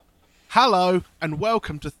Hello, and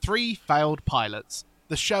welcome to Three Failed Pilots,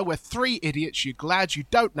 the show where three idiots you're glad you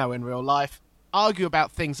don't know in real life argue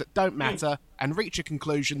about things that don't matter and reach a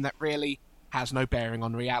conclusion that really has no bearing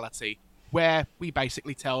on reality, where we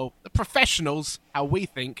basically tell the professionals how we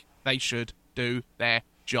think they should do their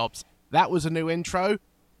jobs. That was a new intro.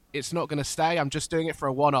 It's not going to stay. I'm just doing it for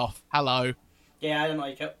a one-off. Hello. Yeah, I don't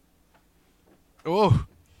like it. Oh,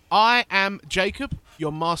 I am Jacob,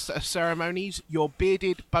 your master of ceremonies, your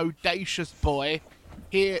bearded, bodacious boy,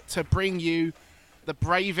 here to bring you the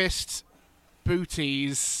bravest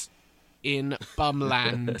booties in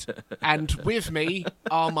Bumland. And with me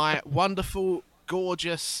are my wonderful,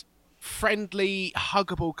 gorgeous, friendly,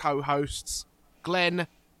 huggable co-hosts, Glenn,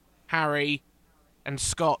 Harry, and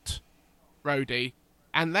Scott Rhodey.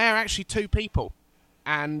 And they're actually two people.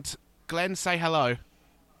 And Glenn, say hello.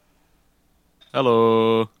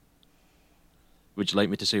 Hello. Would you like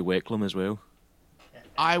me to say Wecklum as well?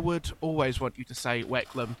 I would always want you to say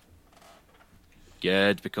Wecklum.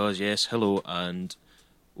 Good, because yes, hello and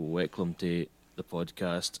welcome to the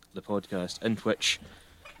podcast in which,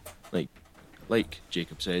 like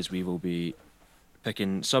Jacob says, we will be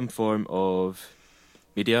picking some form of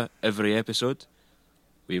media every episode.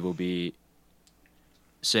 We will be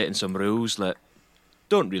setting some rules that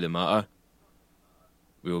don't really matter.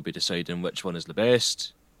 We will be deciding which one is the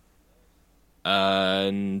best.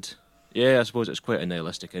 And yeah, I suppose it's quite a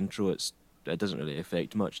nihilistic intro. It doesn't really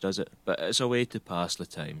affect much, does it? But it's a way to pass the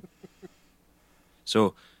time.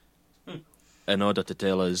 So, in order to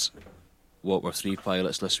tell us what our three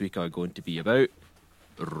pilots this week are going to be about,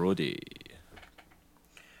 Rhodey.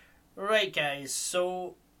 Right, guys,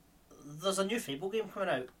 so there's a new Fable game coming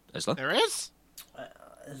out. Is there? There is?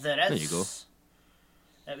 There is. There you go.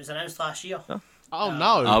 It was announced last year. Oh,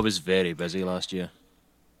 no. I was very busy last year.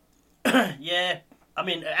 Yeah, I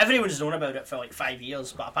mean, everyone's known about it for like 5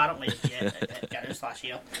 years, but apparently, yeah, it got announced last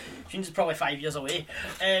year. Which means it's probably 5 years away.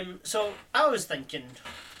 So I was thinking,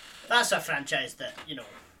 that's a franchise that, you know,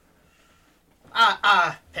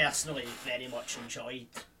 I personally very much enjoyed.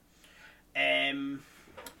 And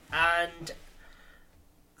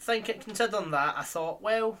considering that, I thought,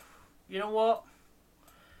 well, you know what?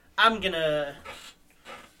 I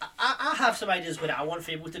have some ideas where I want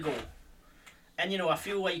Fable to go. And, you know, I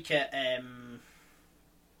feel like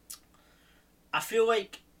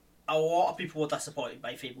a lot of people were disappointed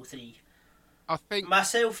by Fable 3. I think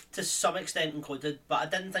Myself, to some extent, included, but I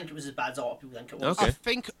didn't think it was as bad as a lot of people think it was. Okay. I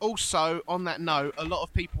think also, on that note, a lot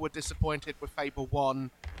of people were disappointed with Fable 1,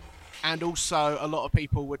 and also a lot of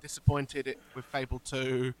people were disappointed with Fable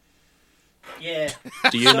 2. Yeah.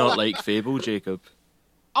 Do you not like Fable, Jacob?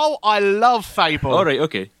 Oh, I love Fable. All right,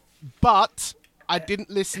 okay. But I didn't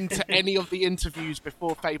listen to any of the interviews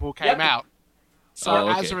before Fable came out. So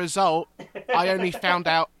okay. as a result, I only found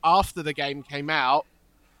out after the game came out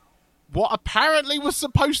what apparently was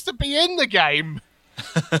supposed to be in the game.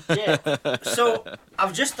 Yeah. So,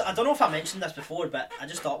 I don't know if I mentioned this before, but I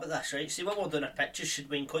just thought about this, right? See, when we're doing our pictures, should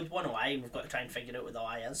we include one OI, and we've got to try and figure out what the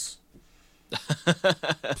OI is?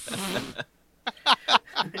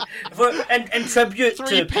 in tribute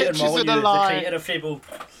Three to Peter pictures Molyneux, and a the lie. creator of Fable.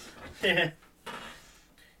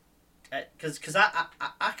 Because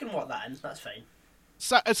I can work that in, that's fine.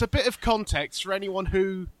 So as a bit of context for anyone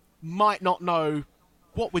who might not know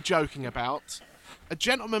what we're joking about, a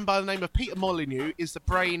gentleman by the name of Peter Molyneux was the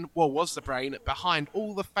brain behind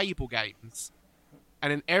all the Fable games.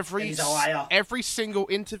 And in every single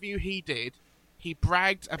interview he did, he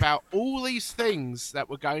bragged about all these things that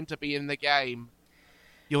were going to be in the game.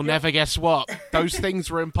 You'll never guess what. Those things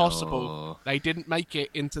were impossible. Oh. They didn't make it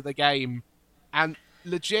into the game. And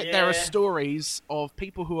legit, there are stories of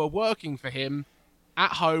people who are working for him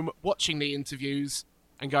at home watching the interviews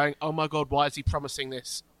and going, oh my god, why is he promising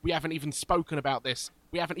this? We haven't even spoken about this.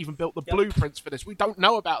 We haven't even built the blueprints for this. We don't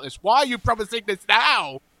know about this. Why are you promising this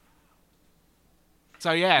now?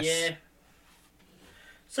 So, yes. Yeah.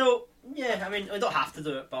 So, yeah, I mean, we don't have to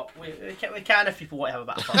do it, but we can if people want to have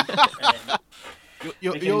a bit of fun.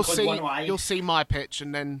 You'll see my pitch,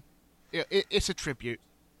 and then it's a tribute.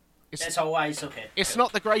 It's always okay. It's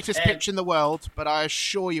not the greatest pitch in the world, but I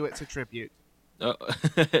assure you it's a tribute. Oh,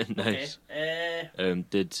 nice. Okay.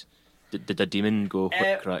 Did a demon go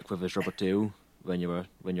whip crack with his rubber tail when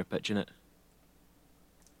you're pitching it?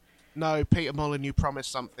 No, Peter Molyneux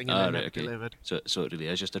promised something and then never delivered. So it really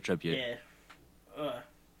is just a tribute. Yeah.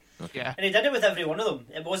 Okay. Yeah. And he did it with every one of them.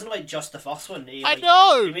 It wasn't like just the first one. I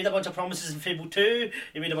know! He made a bunch of promises in Fable 2,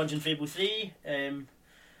 he made a bunch in Fable 3. And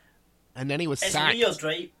then he was it's sacked. weird,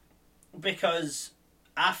 right? Because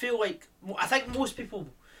I think most people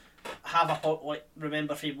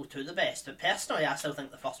remember Fable 2 the best, but personally I still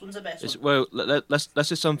think the first one's the best It's, one. well,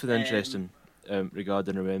 this is something interesting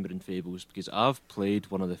regarding remembering Fables, because I've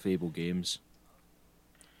played one of the Fable games.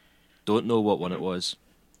 Don't know what one it was.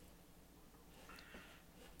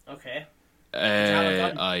 Okay. Did you have a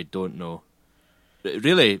gun? I don't know.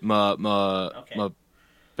 Really, my Okay.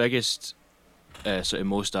 biggest sort of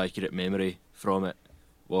most accurate memory from it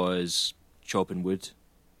was chopping wood.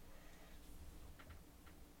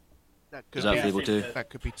 That could Is that be, Fable 2? that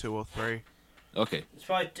could be 2 or 3. Okay. It's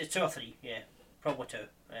probably 2 or 3, yeah. Probably 2.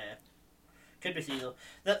 Could be 3 though.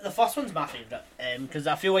 The first one's my favourite, because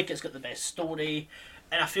I feel like it's got the best story,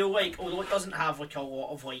 and I feel like, although it doesn't have like a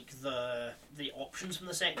lot of like the options from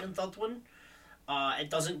the second and third one, it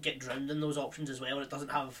doesn't get drowned in those options as well, and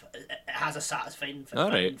it has a satisfying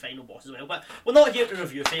Alright. final boss as well. But we're not here to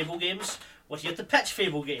review Fable games, we're here to pitch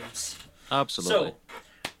Fable games. Absolutely. So,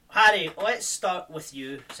 Harry, let's start with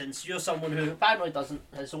you, since you're someone who apparently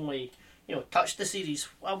has only, touched the series.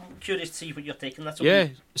 I'm curious to see what you're taking this. Yeah,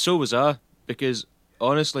 so was I, because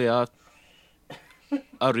honestly, I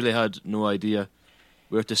really had no idea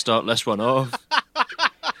where to start this one off.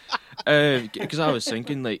 Because I was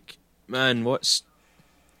thinking, like, man, what's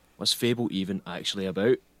Fable even actually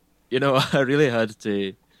about? I really had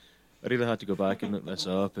to go back and look this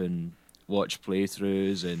up and watch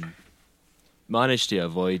playthroughs and managed to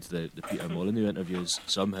avoid the Peter Molyneux interviews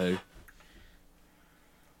somehow.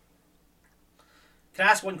 Can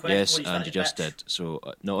I ask one question? Yes, before you and start you your just pitch? did. So,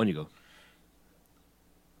 no, on you go.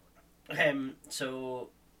 So,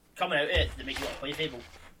 coming out of it, they make you want to play Fable?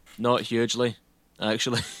 Not hugely,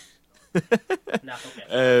 actually. Nah,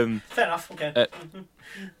 okay. Fair enough, okay.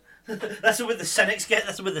 That's what the cynics get.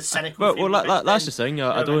 That's what the cynical. Well, that's the thing.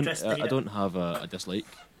 I I'm interested to hear I it. don't have a dislike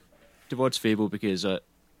towards Fable because it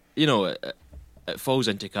falls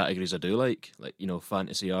into categories I do like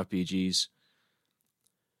fantasy RPGs.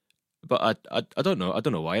 But I don't know. I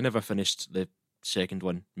don't know why I never finished the second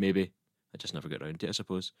one. Maybe I just never got around to it, I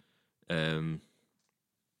suppose. Too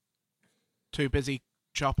busy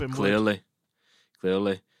chopping wood.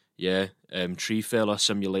 Clearly, yeah. Tree Fella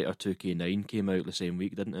Simulator 2K9 came out the same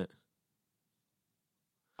week, didn't it?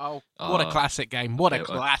 Oh, what a classic game! What a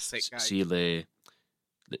classic game! See the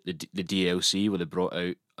DLC where they brought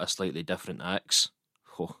out a slightly different axe.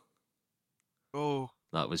 Oh,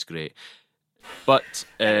 that was great. But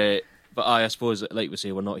I suppose, like we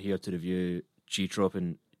say, we're not here to review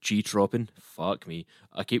G-Tropping. Fuck me.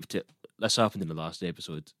 I keep this happened in the last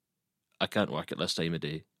episode. I can't work at this time of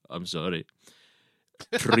day. I'm sorry.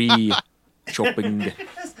 Tree chopping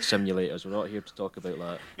simulators. We're not here to talk about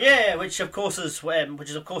that. Yeah, which of course is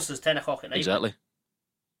 10 o'clock at night. Exactly.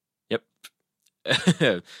 Yep.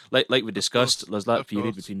 like we discussed, there's that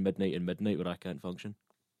period between midnight and midnight where I can't function.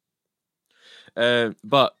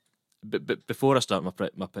 But before I start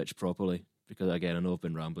my pitch properly, because again I know I've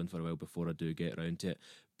been rambling for a while before I do get around to it,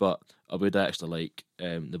 but I would actually like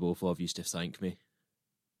the both of you to thank me.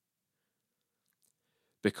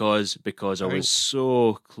 Because I was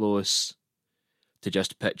so close to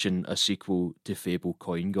just pitching a sequel to Fable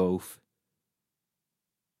Coin Golf.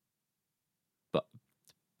 But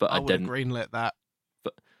I didn't. I would have greenlit that.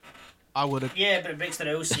 But I would have. Yeah, but it breaks the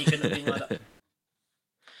rules, so you couldn't have greenlit it.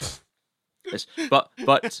 But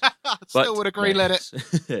Still would have greenlit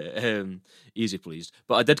it. Easy pleased.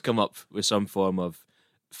 But I did come up with some form of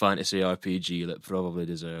fantasy RPG that probably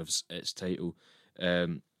deserves its title.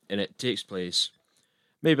 And it takes place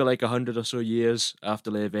maybe like 100 or so years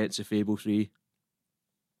after the events of Fable 3.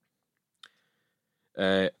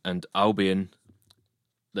 And Albion,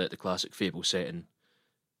 the classic Fable setting,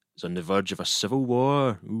 is on the verge of a civil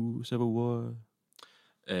war. Ooh, civil war.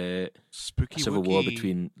 Spooky a civil Wookie. war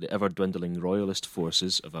between the ever-dwindling royalist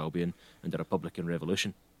forces of Albion and the Republican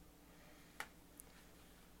Revolution.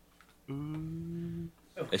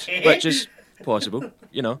 Okay. Which is possible,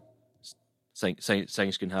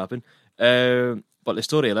 things can happen. But the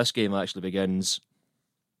story of this game actually begins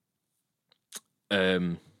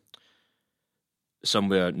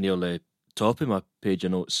somewhere near the top of my page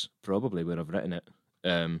of notes, probably where I've written it.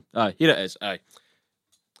 Here it is.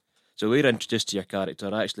 So we're introduced to your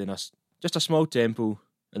character actually in just a small temple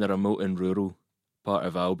in a remote and rural part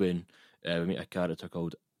of Albion. We meet a character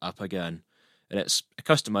called Apagan, and it's a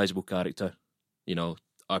customizable character,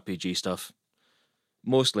 RPG stuff.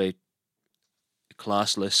 Mostly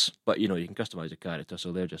classless, but you can customize a character,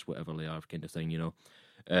 so they're just whatever they are, kind of thing,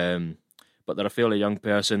 But they're a fairly young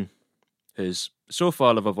person who's so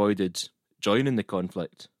far have avoided joining the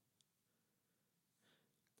conflict,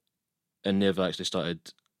 and they've actually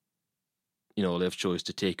started. They've chose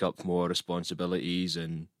to take up more responsibilities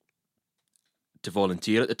and to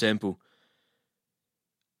volunteer at the temple.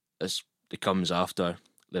 It comes after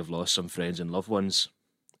they've lost some friends and loved ones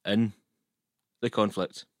in the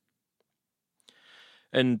conflict.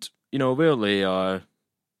 And, where they are,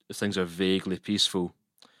 things are vaguely peaceful,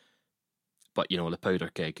 but, the powder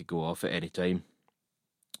keg could go off at any time.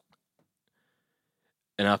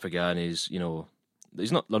 And Apagani's,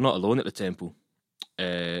 they're not alone at the temple.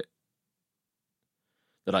 They're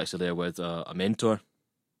actually there with a mentor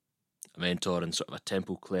and sort of a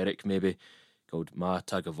temple cleric, maybe, called Ma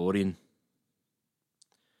Tagavorian.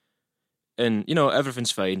 And,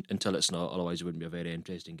 everything's fine until it's not, otherwise it wouldn't be a very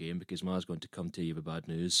interesting game, because Ma's going to come to you with bad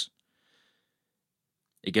news.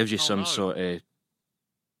 It gives you sort of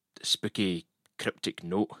spooky, cryptic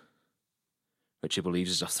note, which he believes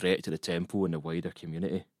is a threat to the temple and the wider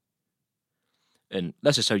community. And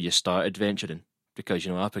this is how you start adventuring, because,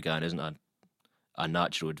 Apagan isn't a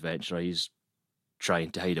natural adventurer. He's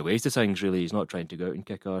trying to hide away to things, really. He's not trying to go out and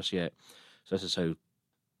kick arse yet. So this is how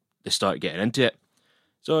they start getting into it.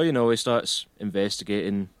 So, he starts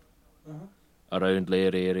investigating around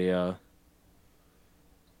Lair area,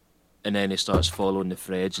 and then he starts following the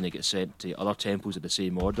threads, and he gets sent to other temples of the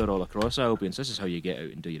same order all across Albion. So this is how you get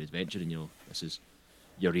out and do your adventuring, This is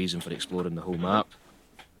your reason for exploring the whole map.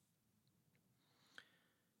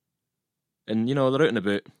 And, they're out and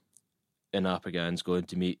about, and Apagan's going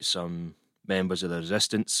to meet some members of the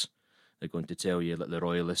resistance. They're going to tell you that the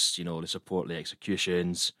royalists, they support the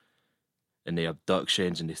executions and the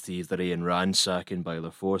abductions and the thievery and ransacking by their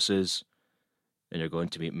forces. And you're going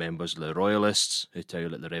to meet members of the royalists who tell you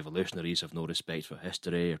that the revolutionaries have no respect for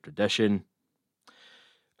history or tradition.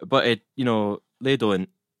 But they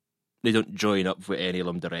don't join up with any of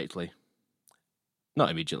them directly. Not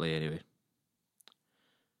immediately, anyway.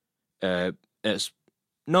 It's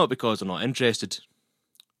not because they're not interested,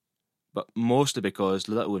 but mostly because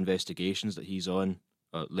the little investigations that he's on,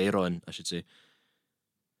 or later on, I should say,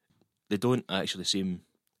 they don't actually seem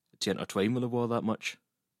to intertwine with the war that much.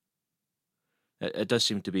 It does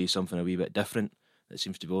seem to be something a wee bit different. It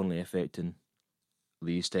seems to be only affecting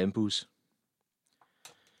these temples.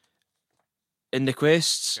 In the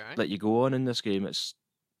quests that you go on in this game,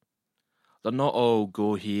 they're not all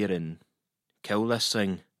go here and kill this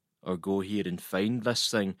thing, or go here and find this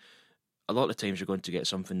thing. A lot of times you're going to get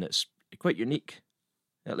something that's quite unique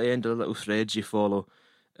at the end of the little threads you follow.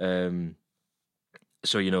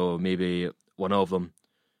 So, maybe one of them,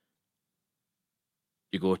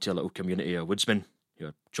 you go to a little community of woodsmen,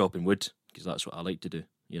 you're chopping wood, because that's what I like to do,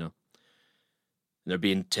 And they're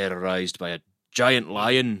being terrorised by a giant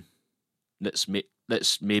lion that's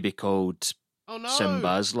maybe called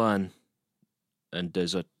Simbazlan, and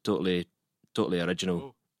is a totally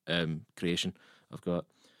original creation I've got.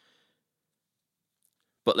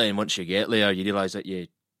 But then once you get there, you realise that you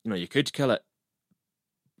could kill it,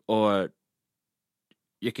 or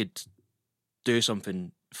you could do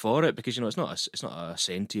something for it, because it's not a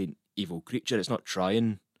sentient evil creature. It's not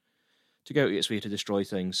trying to go out of its way to destroy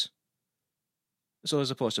things. So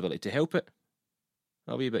there's a possibility to help it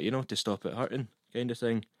a wee bit, to stop it hurting, kind of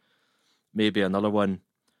thing. Maybe another one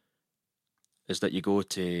is that you go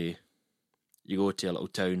to a little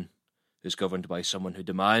town who's governed by someone who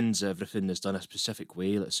demands everything is done a specific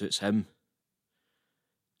way that suits him.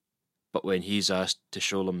 But when he's asked to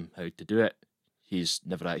show them how to do it, he's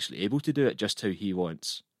never actually able to do it just how he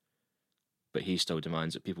wants. But he still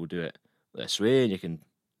demands that people do it this way, and you can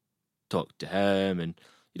talk to him, and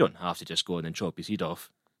you don't have to just go in and chop his head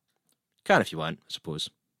off. You can if you want, I suppose.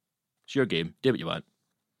 It's your game. Do what you want.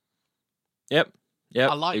 Yep.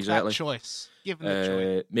 I like exactly. that choice. Give him the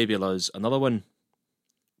choice. Maybe there's another one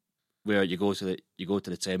where you go to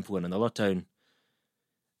the temple in another town,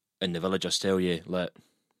 and the villagers tell you that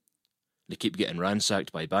they keep getting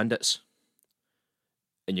ransacked by bandits,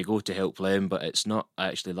 and you go to help them, but it's not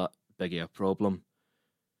actually that big of a problem,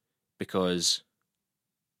 because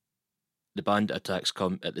the bandit attacks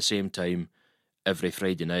come at the same time every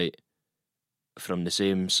Friday night from the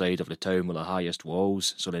same side of the town with the highest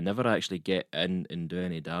walls, so they never actually get in and do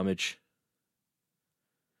any damage.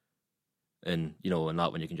 And, in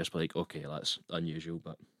that one you can just be like, okay, that's unusual,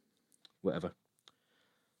 but whatever.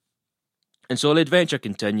 And so the adventure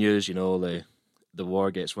continues, the war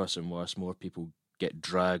gets worse and worse, more people get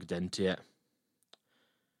dragged into it.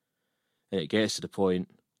 And it gets to the point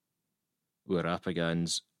where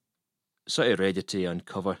Apagan's sort of ready to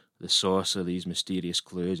uncover the source of these mysterious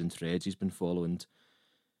clues and threads he's been following.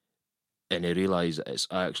 And he realises that it's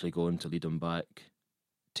actually going to lead him back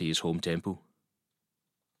to his home temple.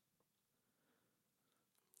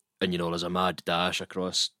 And, there's a mad dash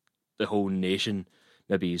across the whole nation.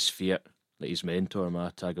 Maybe his fear that his mentor,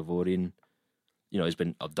 Ma Tagavorian, he's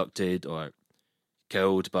been abducted or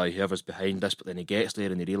killed by whoever's behind this, but then he gets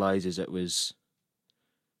there and he realises it was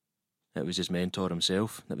his mentor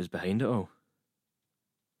himself that was behind it all.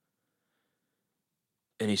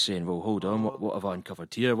 And he's saying, well, hold on, what have I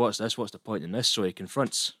uncovered here? What's this? What's the point in this? So he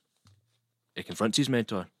confronts his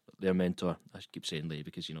mentor, their mentor. I keep saying they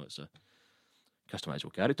because, it's a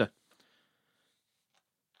customizable character.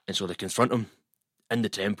 And so they confront him in the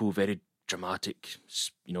temple, very dramatic,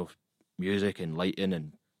 music and lighting,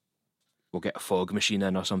 and we'll get a fog machine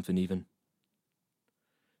in or something even.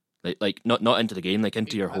 Like not into the game, like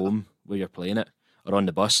into your home where you're playing it, or on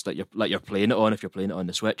the bus that you're playing it on if you're playing it on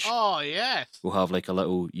the Switch. Oh yes. We'll have like a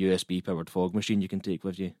little USB powered fog machine you can take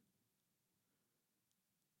with you.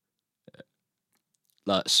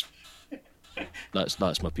 That's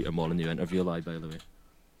my Peter Molyneux interview lie, by the way.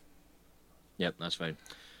 Yep, that's fine.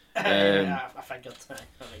 I figured that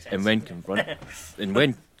makes sense. And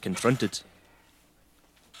when confronted,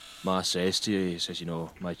 Ma says to you, he says,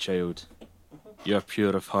 my child, you're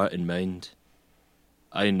pure of heart and mind.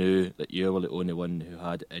 I knew that you were the only one who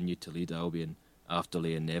had it in you to lead Albion after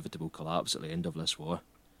the inevitable collapse at the end of this war.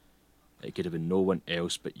 It could have been no one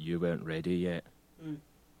else, but you weren't ready yet.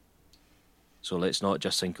 So let's not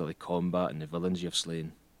just think of the combat and the villains you've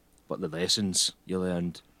slain, but the lessons you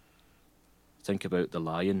learned. Think about the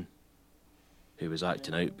lion who was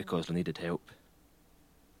acting out because they needed help.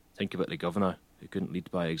 Think about the governor who couldn't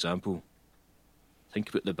lead by example. Think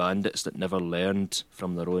about the bandits that never learned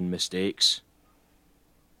from their own mistakes.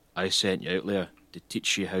 I sent you out there to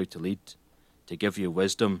teach you how to lead, to give you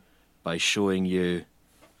wisdom by showing you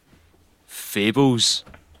fables.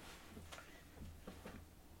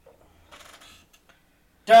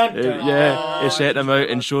 Dun, dun, Yeah, he sent them out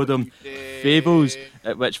and showed them fables,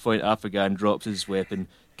 at which point Afghan drops his weapon,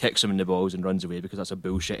 kicks him in the balls and runs away because that's a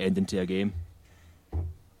bullshit ending to a game.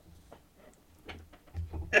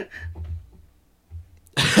 I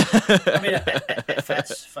mean, it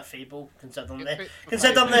fits for Fable, considering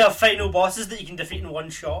they are final bosses that you can defeat in one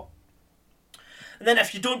shot. And then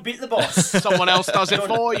if you don't beat the boss, someone else does it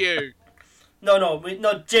for you.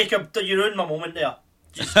 No, Jacob, you ruined my moment there.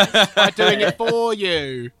 I'm doing it for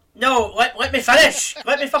you. No, let me finish.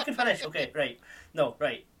 Let me fucking finish. Okay, right. No,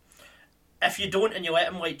 right. If you don't and you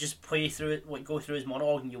let him just play through it, go through his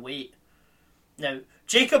monologue and you wait. Now,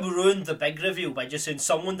 Jacob ruined the big reveal by just saying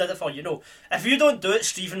someone did it for you. No, if you don't do it,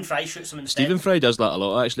 Stephen Fry shoots him instead. Stephen Fry does that a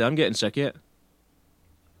lot, actually. I'm getting sick of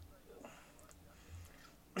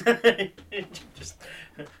it.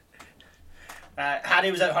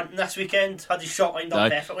 Harry was out hunting this weekend, had his shot lined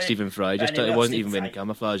up perfectly. Stephen Fry, it wasn't even wearing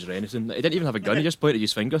camouflage or anything. He didn't even have a gun, he just pointed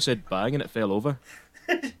his finger, said bang, and it fell over.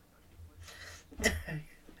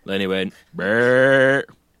 Then he went, brrr.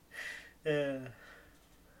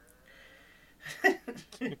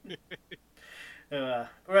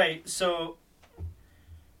 Right, so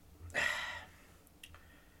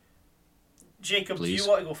Jacob, Please. do you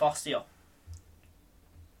want to go first here?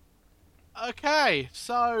 Okay,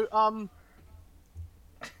 so I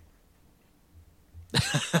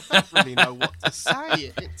don't really know what to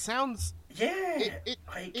say. It sounds it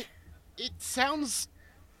sounds,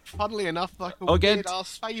 funnily enough, like a weird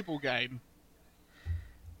ass Fable game.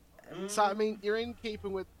 So I mean, you're in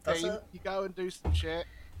keeping with the theme. You go and do some shit.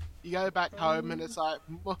 You go back home, and it's like,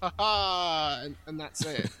 and that's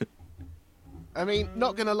it. I mean,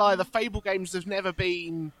 not gonna lie, the Fable games have never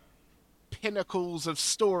been pinnacles of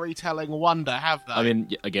storytelling wonder, have they? I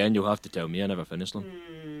mean, again, you'll have to tell me. I never finished them.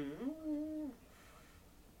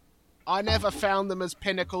 I never found them as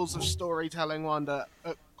pinnacles of storytelling wonder.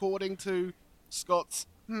 According to Scott's,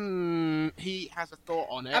 he has a thought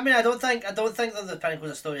on it. I mean, I don't think that the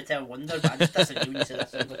pinnacles of storytelling wonder, but I just disagree when you say that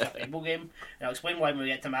sounds like a Fable game. And I'll explain why when we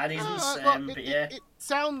get to my reasons. But yeah, it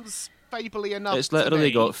sounds Fable-y enough. It's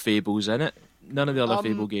literally got fables in it. None of the other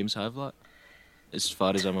Fable games have that, as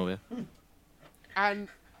far as I'm aware. And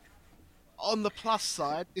on the plus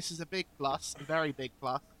side, this is a big plus, a very big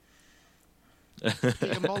plus.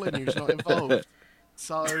 Peter Molyneux's not involved.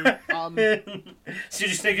 So, so you're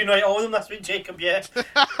just thinking, right, all of them this week, Jacob, yeah?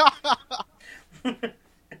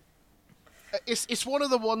 It's one of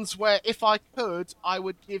the ones where, if I could, I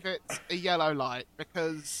would give it a yellow light,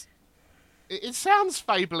 because it sounds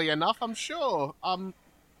Fable-y enough, I'm sure.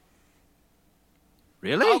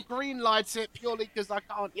 Really? I'll green light it purely because I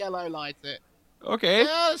can't yellow light it. Okay.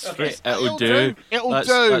 Yes, okay. It'll do. It'll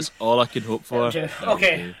do. That's all I can hope for.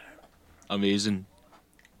 Okay. Amazing.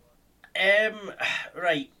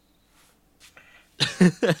 Right.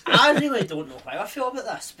 I really don't know how I feel about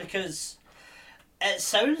this, because it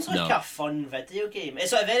sounds like a fun video game.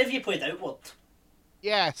 It's like, have any of you played Outward?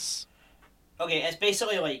 Yes. Okay, it's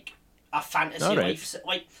basically like a fantasy Alright.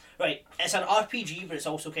 life right. It's an RPG, but it's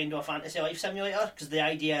also kind of a fantasy life simulator because the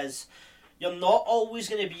idea is you're not always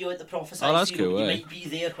going to be like the prophesized Oh, that's hero. cool, You eh? might be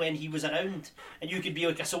there when he was around, and you could be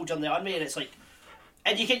like a soldier in the army, and it's like,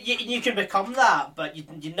 and you can become that, but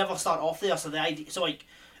you never start off there. So the idea, so like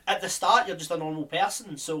at the start you're just a normal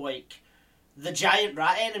person. So like the giant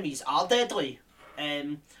rat enemies are deadly.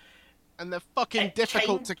 And they're fucking It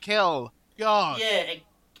difficult to kill. God. Yeah,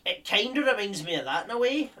 it kind of reminds me of that in a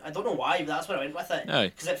way. I don't know why, but that's where I went with it. Aye.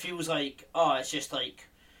 Because it feels like, oh, it's just like,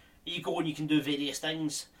 you go and you can do various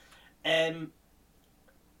things. The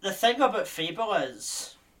thing about Fable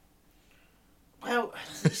is, well,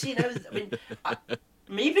 you see now, I mean,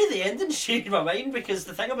 maybe the ending changed my mind because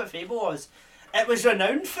the thing about Fable was, it was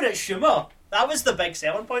renowned for its humour. That was the big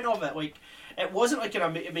selling point of it. Like, it wasn't like an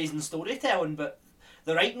amazing storytelling, but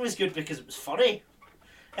the writing was good because it was funny.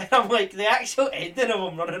 And I'm like, the actual ending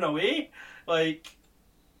of him running away, like,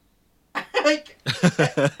 like,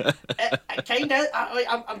 it kind of,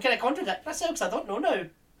 I'm kind of contradicting myself because I don't know now.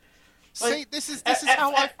 See, this is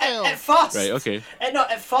how I feel. At first, Right, okay.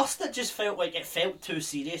 At first it just felt like it felt too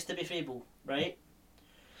serious to be Fable, right?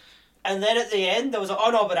 And then at the end I was like,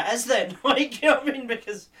 oh no, but it is then. Like, you know what I mean?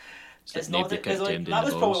 Because it's not Nobody because kicked like him in that the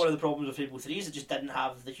was probably balls. one of the problems with Fable 3 is it just didn't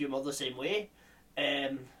have the humour the same way.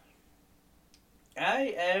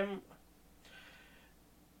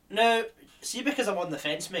 Now, see, because I'm on the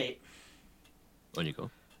fence, mate, On you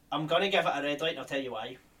go. I'm gonna give it a red light and I'll tell you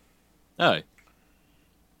why. Aye.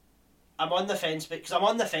 I'm on the fence because I'm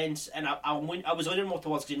on the fence and I was leaning more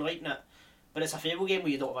towards green lighting it, but it's a Fable game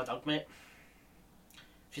where you don't have a dog, mate.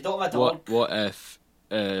 If you don't have a dog, What if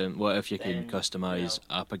you can Then, customize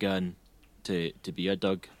Apagan to be a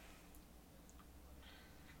dog?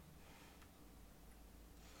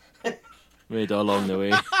 Made it along the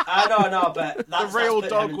way. I know, but that's, real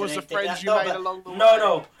that's putting dog him in was the direct- friends you no, made but- along the way.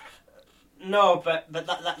 No, but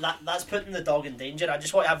that's putting the dog in danger. I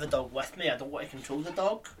just want to have the dog with me. I don't want to control the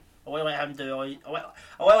dog. I want to let him do. I want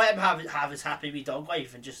to let him have his happy wee dog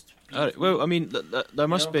life and just. Be Alright, well, I mean, there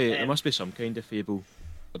must know, there must be some kind of fable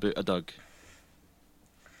about a dog.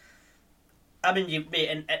 I mean,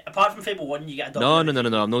 and apart from Fable 1, you get a dog. No. in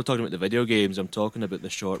it. I'm not talking about the video games. I'm talking about the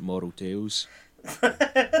short moral tales.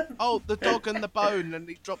 Oh, the dog and the bone, and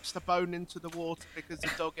he drops the bone into the water because the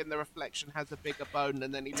dog in the reflection has a bigger bone,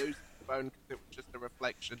 and then he loses the bone because it was just a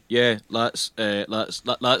reflection. Yeah, that's the Okay, but first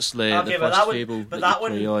that one- fable but that that you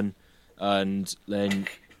play one- on, and then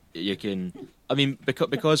you can. I mean,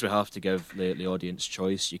 because we have to give the audience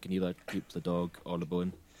choice, you can either keep the dog or the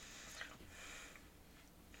bone.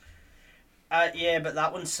 Yeah, but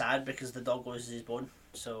that one's sad because the dog loses his bone.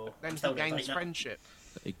 So Then I'm he still gains liking it. friendship.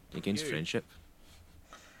 Against You. friendship.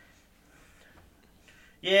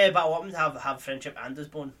 Yeah, but I want him to have friendship and his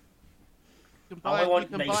bone. You can I buy, want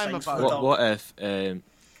you can nice buy him a things for bone. the dog. What if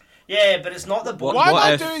Yeah, but it's not the bone. Why am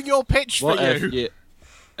I if- doing your pitch for what you?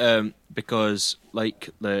 if because like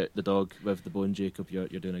the dog with the bone, Jacob, you're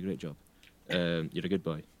doing a great job. You're a good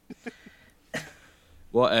boy.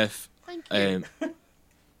 What if Thank you.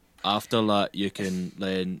 after that you can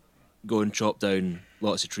then go and chop down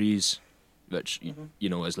lots of trees, which you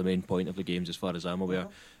know is the main point of the games as far as I'm aware,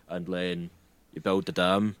 and then you build the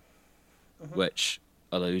dam, which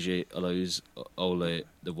allows all the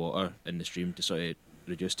water in the stream to sort of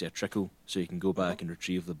reduce to a trickle, so you can go back and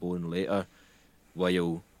retrieve the bone later,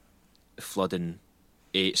 while flooding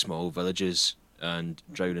 8 small villages and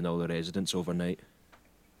drowning all the residents overnight.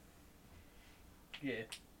 Yeah.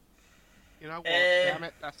 You know what? Damn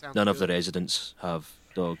it, that sounds None of the good. residents have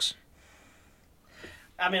dogs.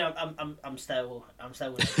 I mean, I'm still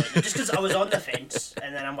just because I was on the fence,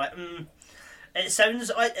 and then I'm like, it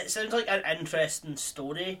sounds like an interesting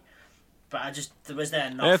story, but there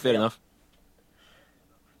wasn't enough. Yeah, fair there. enough.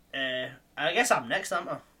 I guess I'm next, aren't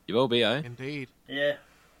I? You will be, aye. Indeed. Yeah.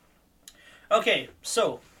 Okay,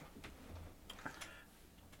 so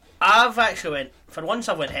I've actually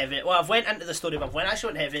went heavy. Well, I've went into the story, but I've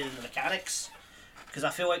actually went heavy in the mechanics because I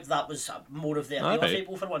feel like that was more of the appeal of Alright.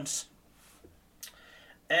 Fable for once.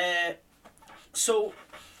 So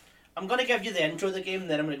I'm gonna give you the intro of the game,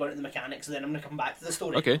 then I'm gonna go into the mechanics, and then I'm gonna come back to the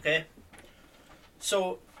story. Okay. Okay.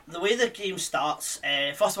 So the way the game starts,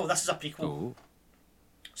 first of all, this is a prequel Oh.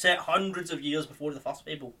 set hundreds of years before the first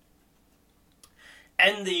Fable.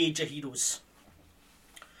 In the Age of Heroes.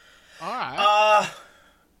 Alright.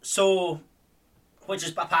 So, which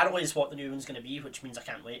is apparently is what the new one's going to be, which means I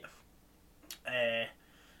can't wait.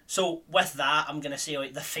 So with that, I'm going to say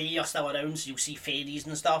like the Fae are still around, so you'll see fairies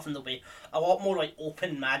and stuff, and there'll be a lot more like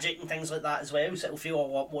open magic and things like that as well, so it'll feel a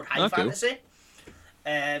lot more high Oh, cool. fantasy.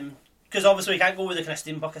 because obviously we can't go with the kind of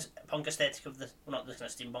steampunk aesthetic of the, well, not the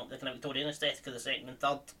kind of steampunk, the kind of Victorian aesthetic of the second and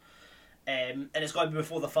third. And it's got to be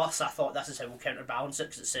before the first. I thought this is how we'll counterbalance it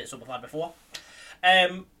because it's set so far before.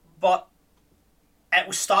 But it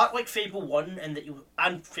will start like Fable 1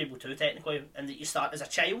 and Fable 2 technically, and that you start as a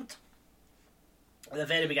child at the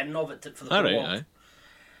very beginning of it for the prologue. Aye.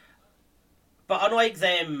 But unlike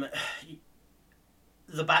them,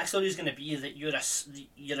 the backstory is going to be that you're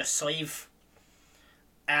a slave,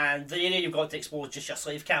 and the area you've got to explore is just your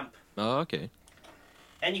slave camp. Oh, okay.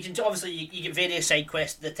 And you can obviously you get various side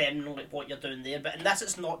quests to determine like what you're doing there. But in this,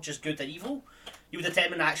 it's not just good or evil. You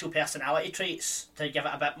determine actual personality traits to give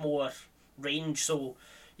it a bit more range. So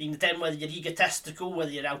you can determine whether you're egotistical,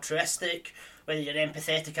 whether you're altruistic, whether you're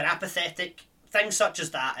empathetic or apathetic. Things such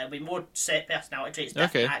as that. It'll be more set personality traits.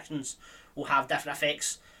 Different actions will have different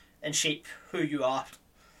effects and shape who you are.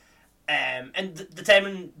 And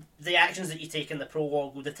determine the actions that you take in the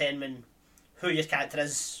prologue will determine who your character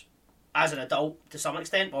is as an adult to some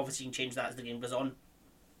extent, but obviously you can change that as the game goes on.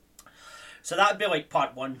 So that would be like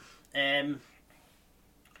part 1.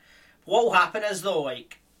 What will happen is though,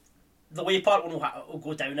 like, the way part 1 will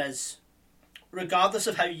go down is, regardless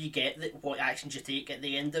of how you get what actions you take at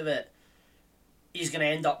the end of it, he's going to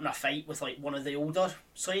end up in a fight with like one of the older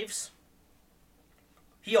slaves.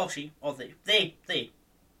 He or she, or they.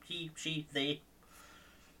 He, she, they.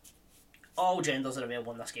 All genders are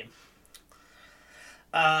available in this game.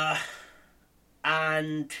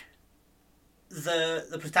 And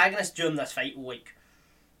the protagonist during this fight will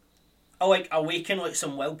awaken like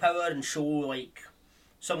some willpower and show like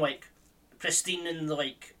some like pristine and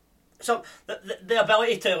like some the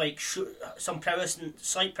ability to like show some prowess and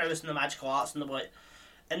slight prowess in the magical arts and the like.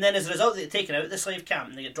 And then as a result, they get taken out of the slave camp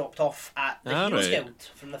and they get dropped off at the Heroes Guild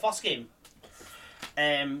from the first game.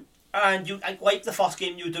 And you, like the first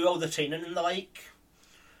game, you do all the training and the like.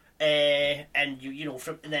 And you know,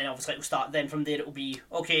 and then obviously it'll start. Then from there it'll be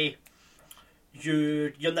okay.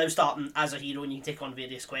 You're now starting as a hero and you can take on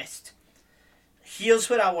various quests. Here's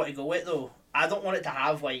where I want to go with though. I don't want it to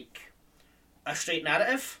have like a straight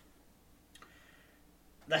narrative.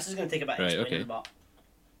 This is going to take a bit of explaining, but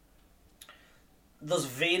there's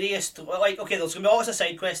various there's going to be lots of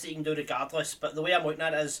side quests that you can do regardless. But the way I'm looking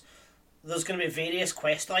at it is there's going to be various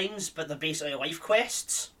quest lines, but they're basically life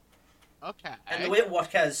quests. Okay. And the way it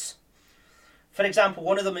works is, for example,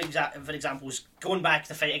 one of them, for example, is going back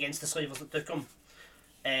to fight against the slavers that took him.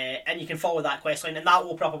 And you can follow that quest line, and that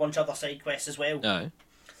will open up a bunch of other side quests as well. Aye.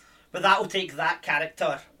 But that will take that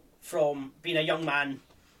character from being a young man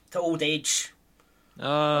to old age.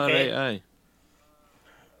 Oh, okay? right, aye.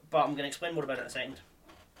 But I'm going to explain more about it in a second.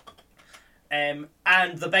 And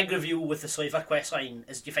the big reveal with the slaver quest line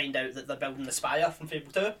is you find out that they're building the Spire from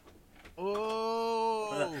Fable 2.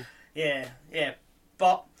 Oh. Yeah.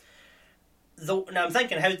 But now I'm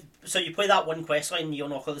thinking so you play that one quest line, you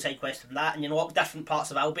unlock all the side quests from that, and you unlock different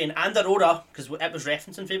parts of Albion and Aurora, because it was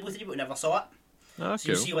referenced in Fable 3, but we never saw it. Oh, so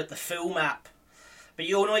cool. You see like the full map, but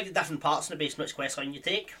you only get different parts in the base on which quest line you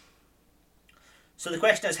take. So the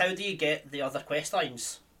question is, how do you get the other quest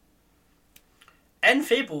lines? In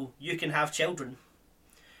Fable, you can have children,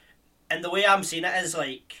 and the way I'm seeing it is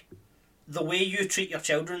like the way you treat your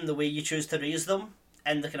children, the way you choose to raise them,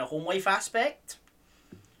 and the kind of home life aspect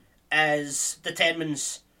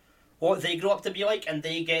determines what they grow up to be like, and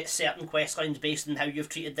they get certain quest lines based on how you've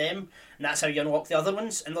treated them, and that's how you unlock the other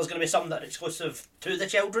ones. And there's going to be some that are exclusive to the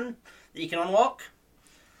children that you can unlock.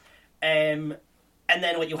 And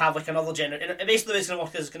then you'll have like another generation. Basically the way it's going to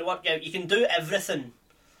work is it's going to work out, you can do everything,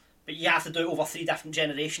 but you have to do it over 3 different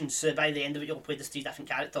generations, so by the end of it you'll play the 3 different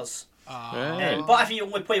characters. But if you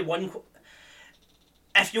only play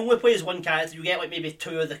as one character, you get like maybe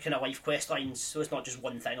 2 of the kind of life quest lines, so it's not just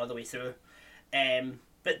one thing all the way through. And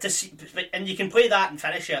you can play that and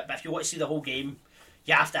finish it, but if you want to see the whole game,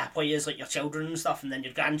 you have to play as like your children and stuff, and then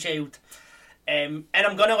your grandchild. And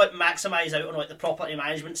I'm gonna like maximise out on like the property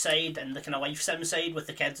management side and the kind of life sim side with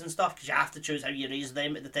the kids and stuff, because you have to choose how you raise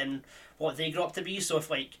them to determine what they grow up to be. So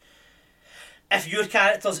if your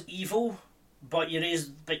character's evil, but you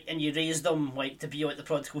raise them like to be like the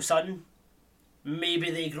prodigal son, maybe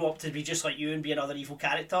they grow up to be just like you and be another evil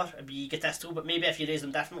character and be egotistical. But maybe if you raise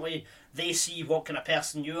them differently, they see what kind of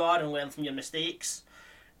person you are and learn from your mistakes,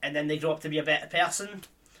 and then they grow up to be a better person.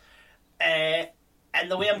 And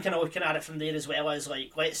the way I'm kind of looking at it from there as well is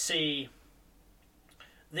like, let's say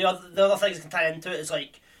the other things I can tie into it is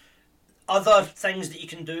like other things that you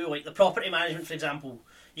can do, like the property management, for example.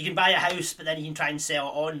 You can buy a house, but then you can try and sell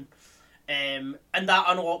it on, and that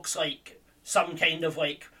unlocks like some kind of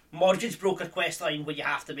like mortgage broker quest line where you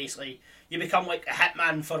have to basically you become like a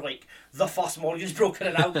hitman for like the first mortgage broker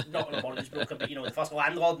in not a mortgage broker, but the first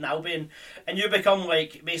landlord in Albion, and you become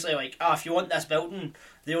like basically like if you want this building,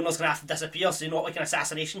 the owner's gonna have to disappear, so you're not like an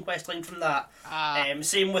assassination quest line from that.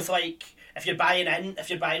 Same with like if you're buying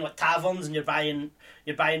like taverns and you're buying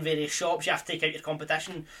various shops, you have to take out your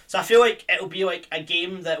competition. So I feel like it'll be like a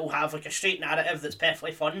game that will have like a straight narrative that's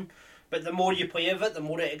perfectly fun, but the more you play of it, the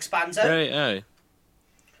more it expands it. Right, aye.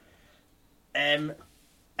 And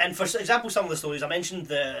for example, some of the stories I mentioned,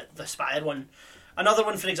 the Spire one. Another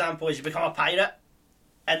one, for example, is you become a pirate,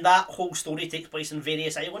 and that whole story takes place in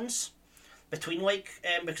various islands between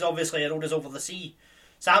because obviously a road is over the sea.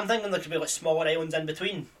 So I'm thinking there could be like smaller islands in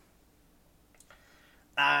between,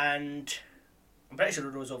 and I'm pretty sure the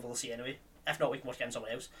road is over the sea anyway. If not, we can work it in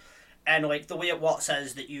somewhere else. And like the way it works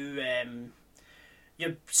is that you're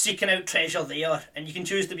seeking out treasure there, and you can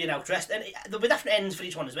choose to be an altruistic. And there'll be different ends for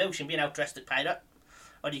each one as well. You can be an altruistic pirate,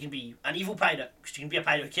 or you can be an evil pirate, because you can be a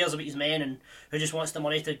pirate who cares about his men and who just wants the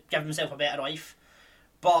money to give himself a better life.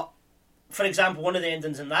 But, for example, one of the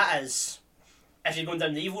endings in that is, if you're going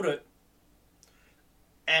down the evil route,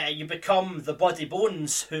 you become the Bloody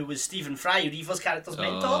Bones, who was Stephen Fry, Reaver's character's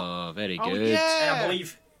mentor. Oh, very good.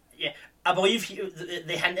 And I believe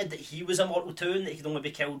they hinted that he was immortal too, and that he could only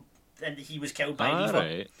be killed, and that he was killed by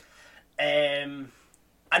Reaver. Right.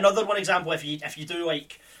 Another one example, if you do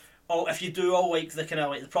all like the kind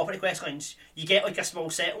of like the property quest lines, you get like a small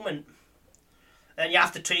settlement, and you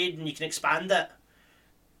have to trade, and you can expand it,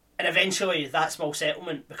 and eventually that small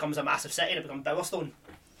settlement becomes a massive city, and it becomes Bowerstone.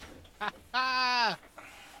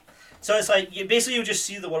 So it's like you just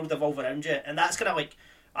see the world evolve around you, and that's kind of like,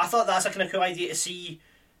 I thought that's a kind of cool idea to see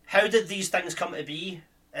how did these things come to be,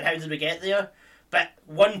 and how did we get there. But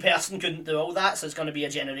one person couldn't do all that, so it's going to be a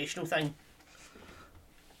generational thing.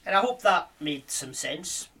 And I hope that made some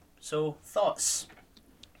sense. So, thoughts?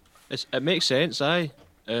 It makes sense, aye.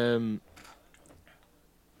 It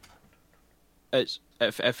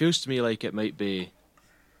feels to me like it might be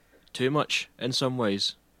too much in some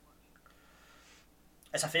ways.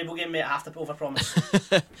 It's a Fable game, mate. I have to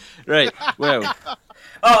overpromise. Right. Well.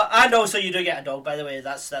 Oh, and also you do get a dog, by the way.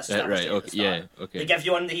 That's right. Okay. Yeah. Okay. They give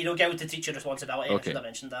you one the hero guild to teach you responsibility. Okay. I should have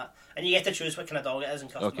mentioned that. And you get to choose what kind of dog it is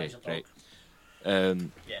and customize your dog. Right.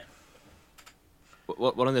 Yeah.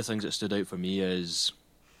 One of the things that stood out for me is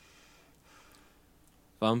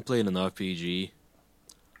if I'm playing an RPG,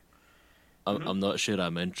 I'm not sure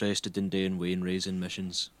I'm interested in doing Wayne raising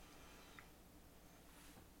missions.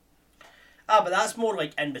 But that's more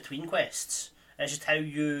like in between quests. It's just how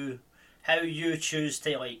you choose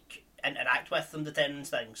to like interact with them determines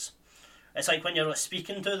things. It's like when you're like,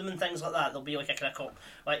 speaking to them and things like that. There'll be like a kind of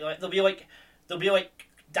there'll be like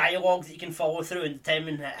dialogue that you can follow through and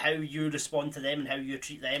determine how you respond to them and how you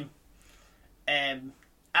treat them. And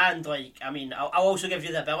like I mean, I'll also give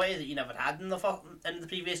you the ability that you never had in the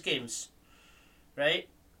previous games, right?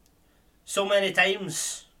 So many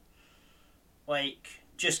times, like.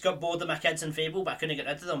 Just got bored of my kids in Fable, but I couldn't get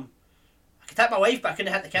rid of them. I could hit my wife, but I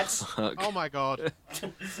couldn't hit the kids. Oh my god.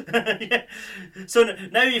 Yeah. So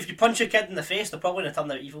now if you punch a kid in the face, they're probably going to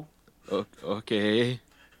turn out evil. Okay.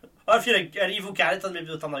 Or if you're an evil character, maybe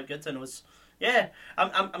they'll turn out good. Who knows? Yeah,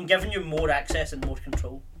 I'm giving you more access and more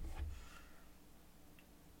control.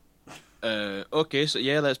 Okay, so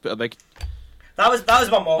yeah, let's put a big... That was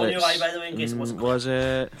my Molyneux lie, by the way, in case it wasn't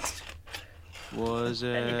clear. Was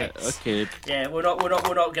it? Okay. Yeah, we're not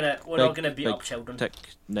gonna beat up children. Tick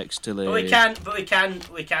next to the. But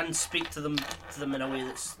we can speak to them in a way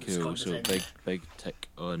that's cool. So condescending. big tick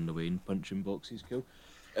on the Wayne punching box is cool.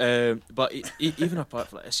 But even apart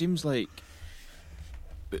from that, it seems like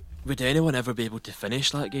would anyone ever be able to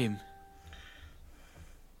finish that game?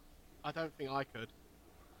 I don't think I could.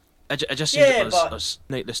 It just seems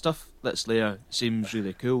like the stuff that's there seems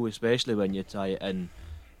really cool, especially when you tie it in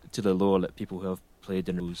to the lore that people who have played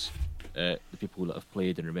in those, the people that have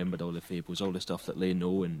played and remembered all the fables, all the stuff that they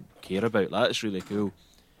know and care about. That's really cool.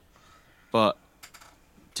 But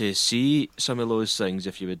to see some of those things,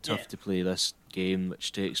 if you would have to play this game,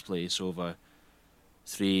 which takes place over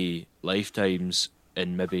 3 lifetimes,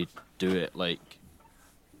 and maybe do it like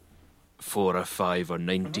 4 or 5 or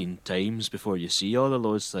 19 times before you see all of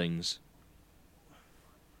those things,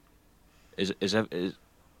 who's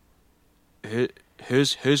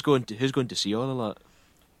going to see all of that?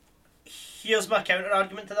 Here's my counter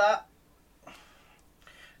argument to that.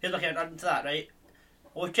 Right?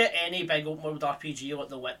 Look at any big open world RPG like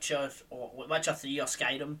The Witcher or Witcher 3 or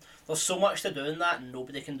Skyrim. There's so much to do in that, and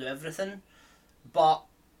nobody can do everything. But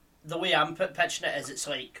the way I'm pitching it is, it's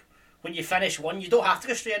like when you finish one, you don't have to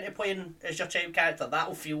go straight into playing as your child character.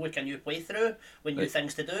 That'll feel like a new playthrough with new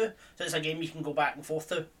things to do. So it's a game you can go back and forth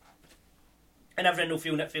to. And everyone will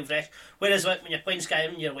feel fresh. Whereas like, when you're playing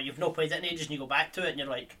Skyrim, you've not played it in ages and you go back to it and you're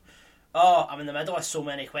like, oh, I'm in the middle of so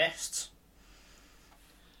many quests.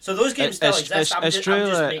 So those games still exist. I'm just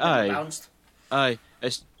making them balanced. Aye.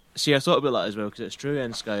 See, I thought about that as well, because it's true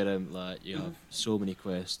in Skyrim, like, you have so many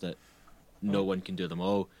quests that no one can do them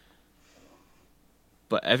all.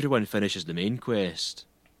 But everyone finishes the main quest.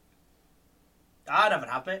 I never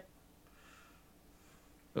have, mate.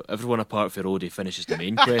 Everyone apart from Rhodey finishes the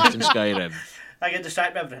main quest in Skyrim. I get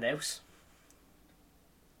distracted by everything else.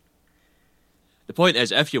 The point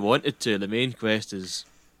is, if you wanted to, the main quest is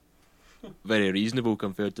very reasonable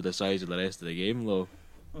compared to the size of the rest of the game, though.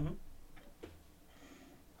 Mm-hmm.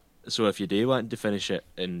 So if you do want to finish it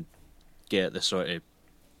and get the sort of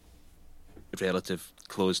relative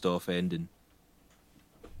closed-off ending,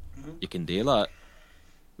 you can do that.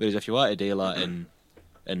 Whereas if you want to do that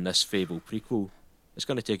in this Fable prequel, it's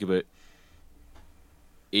going to take about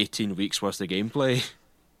 18 weeks worth of gameplay.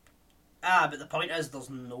 But the point is,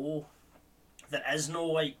 there is no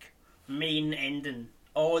like main ending.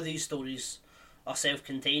 All of these stories are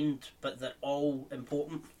self-contained, but they're all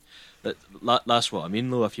important. That's what I mean,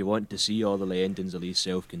 though. If you want to see all the endings of these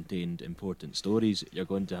self-contained important stories, you're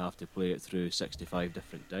going to have to play it through 65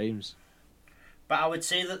 different times. But I would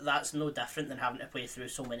say that that's no different than having to play through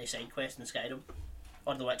so many side quests in Skyrim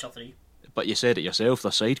or The Witcher 3. But you said it yourself,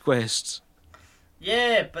 they're side quests.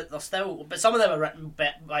 Yeah, but they're still. But some of them are written.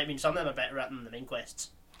 Some of them are better written than the main quests.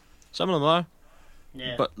 Some of them are.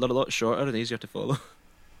 Yeah. But they're a lot shorter and easier to follow.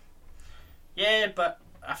 Yeah, but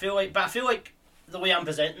I feel like the way I'm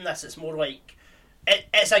presenting this, it's more like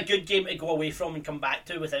it's a good game to go away from and come back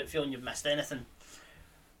to without feeling you've missed anything.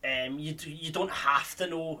 You don't have to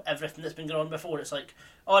know everything that's been going on before. It's like,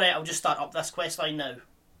 alright, I'll just start up this quest line now,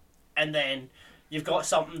 and then you've got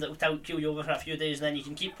something that will kill you over for a few days, and then you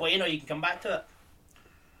can keep playing or you can come back to it.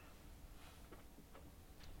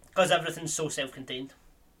 Because everything's so self-contained.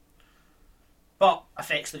 But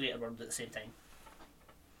affects the greater world at the same time.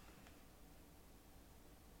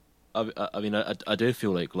 I mean, I do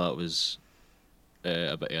feel like that was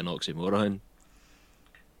a bit of an oxymoron.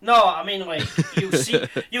 No, I mean, like,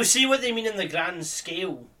 you'll see what they mean in the grand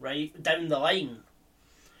scale, right, down the line.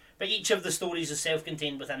 But each of the stories is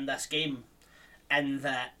self-contained within this game, and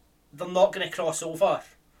that they're not going to cross over.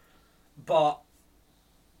 But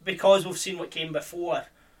because we've seen what came before,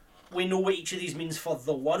 we know what each of these means for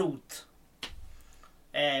the world.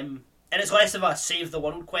 And it's less of a save the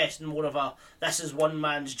world quest and more of a this is one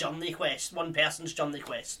man's journey quest, one person's journey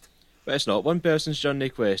quest. But it's not one person's journey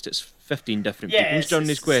quest, it's 15 different people's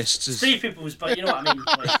journey quests. It's 3 people's, but you know what I mean.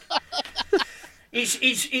 Like,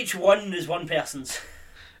 each one is one person's.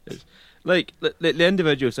 Like, the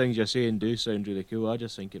individual things you're saying do sound really cool. I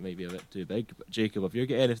just think it might be a bit too big. But Jacob, have you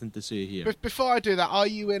got anything to say here? Before I do that, are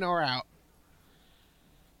you in or out?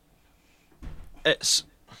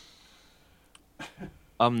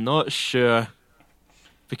 I'm not sure,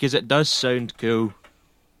 because it does sound cool.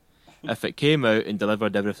 If it came out and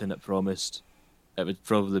delivered everything it promised, it would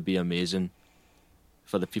probably be amazing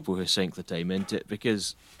for the people who sink the time into it,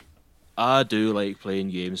 because I do like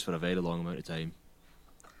playing games for a very long amount of time.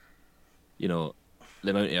 You know,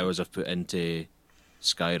 the amount of hours I've put into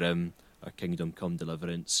Skyrim, or Kingdom Come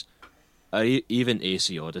Deliverance, or even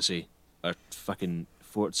AC Odyssey, or fucking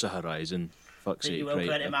Forza Horizon. Fuck's sake, right?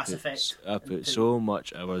 I put so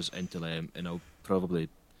much hours into them, and I'll probably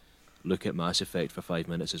look at Mass Effect for 5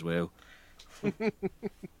 minutes as well.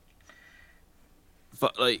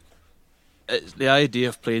 But like, it's the idea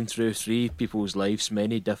of playing through 3 people's lives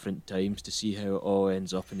many different times to see how it all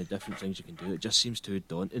ends up and the different things you can do. It just seems too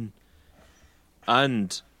daunting.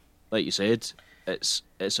 And like you said, it's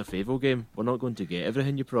a Fable game. We're not going to get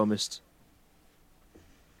everything you promised.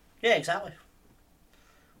 Yeah, exactly.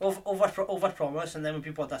 Over promise, and then when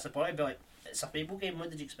people are disappointed, be like, "It's a Fable game. What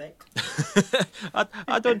did you expect?"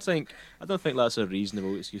 I don't think that's a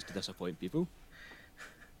reasonable excuse to disappoint people.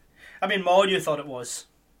 I mean, Molyneux thought it was.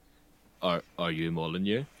 Are you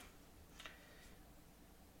Molyneux?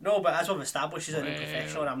 No, but as we've established, he's a new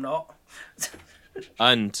professional, and I'm not.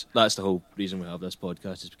 And that's the whole reason we have this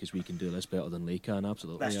podcast, is because we can do this better than Lee can.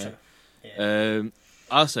 Absolutely, that's yeah. true. Yeah.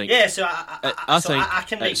 I think. Yeah, so I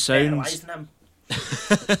can make better lies than him.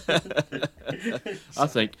 I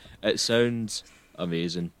think it sounds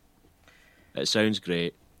amazing. It sounds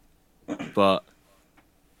great, but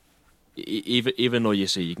even though you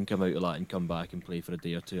say you can come out of that and come back and play for a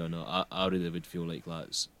day or two or not, I really would feel like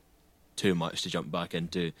that's too much to jump back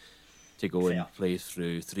into, to go Fair. and play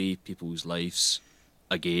through 3 people's lives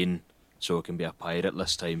again so I can be a pirate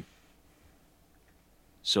this time.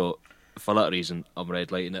 So, for that reason, I'm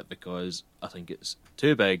red lighting it because I think it's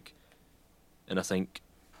too big, and I think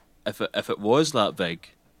if it was that big,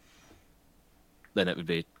 then it would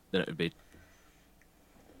be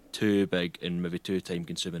too big and maybe too time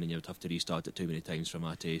consuming, and you would have to restart it too many times for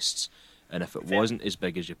my tastes. And if it Fair. wasn't as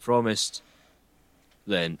big as you promised,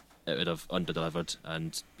 then it would have underdelivered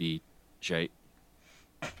and be shite.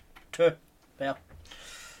 True. Well,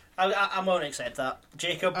 I'm going to accept that.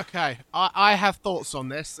 Jacob? Okay, I have thoughts on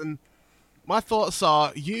this, and my thoughts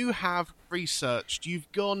are you have researched,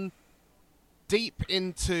 you've gone deep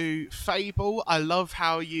into Fable. I love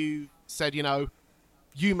how you said, you know,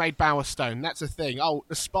 you made Bowerstone. That's a thing. Oh,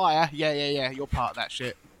 Aspire, yeah, you're part of that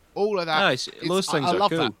shit. All of that. Nice. Those things I are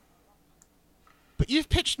love cool. that. But you've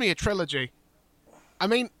pitched me a trilogy. I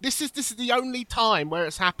mean, this is the only time where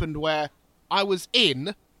it's happened where I was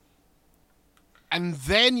in, and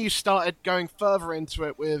then you started going further into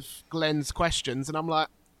it with Glenn's questions, and I'm like,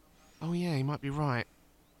 oh yeah, he might be right.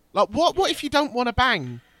 Like, what if you don't want to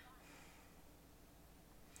bang?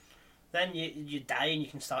 Then you die and you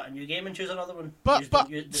can start a new game and choose another one.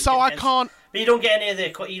 So I can't. But you don't get any of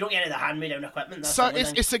the hand-me-down equipment. That's So the only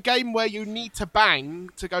thing. it's a game where you need to bang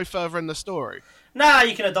to go further in the story. Nah,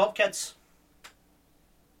 you can adopt kids.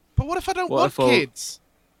 But what if I don't What want if all- kids?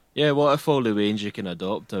 Yeah, what if all the range you can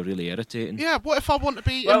adopt are really irritating? Yeah, what if I want to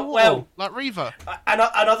be Well- immortal, like Reaver?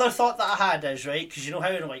 Another thought that I had is, right, because you know how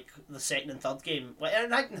in like the second and third game, like,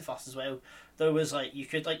 and I think in the first as well, there was like you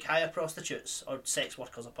could like hire prostitutes or sex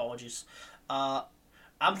workers. Apologies.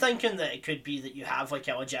 I'm thinking that it could be that you have like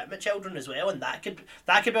illegitimate children as well, and that could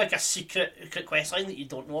be like a secret quest line that you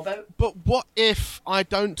don't know about. But what if I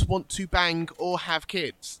don't want to bang or have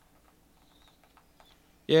kids?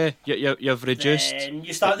 Yeah, you've reduced. Then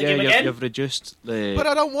you start the yeah, game you've, again. you've reduced the But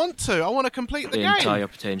I don't want to. I want to complete the game. entire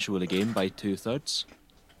potential of the game by 2/3.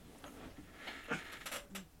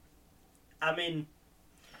 I mean,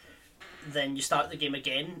 then you start the game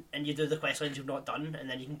again and you do the quest lines you've not done, and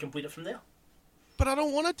then you can complete it from there. But I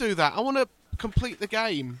don't want to do that. I want to complete the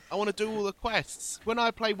game. I want to do all the quests. When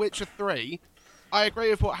I play Witcher 3, I agree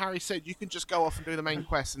with what Harry said. You can just go off and do the main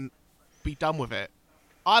quest and be done with it.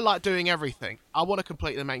 I like doing everything. I want to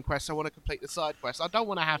complete the main quest. I want to complete the side quests. I don't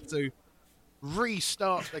want to have to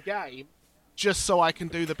restart the game just so I can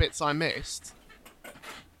do the bits I missed.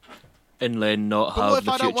 And then not But what have if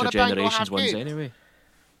the I don't future wanna bang or generations have ones kids? anyway.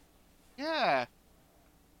 Yeah.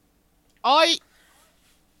 I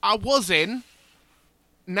was in.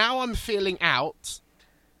 Now I'm feeling out.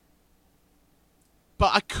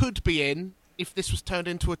 But I could be in if this was turned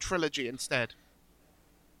into a trilogy instead.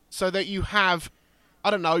 So that you have,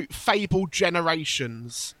 I don't know, Fable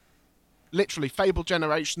Generations. Literally, Fable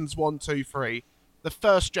Generations 1, 2, 3. The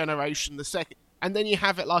first generation, the second. And then you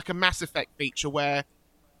have it like a Mass Effect feature where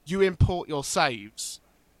you import your saves.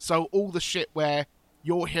 So all the shit where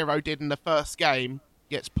your hero did in the first game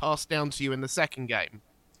gets passed down to you in the second game.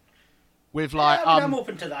 With like, Yeah, I mean, I'm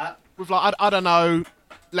open to that. with like, I don't know,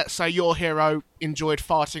 let's say your hero enjoyed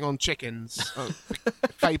farting on chickens.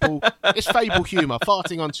 Fable, it's Fable humour,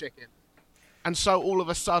 farting on chicken. And so all of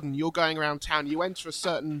a sudden you're going around town, you enter a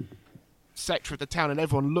certain sector of the town and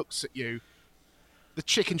everyone looks at you. The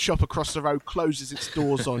chicken shop across the road closes its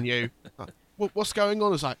doors on you. Like, what's going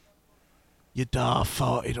on? It's like, you da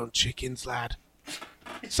farted on chickens, lad.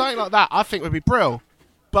 Something like that I think would be brilliant.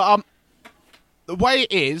 But the way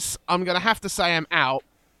it is, I'm going to have to say I'm out,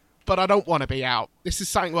 but I don't want to be out. This is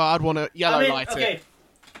something where I'd want to yellow light okay. it.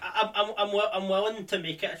 I'm willing to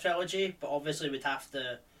make it a trilogy, but obviously we'd have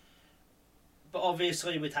to. But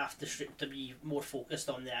obviously we'd have to be more focused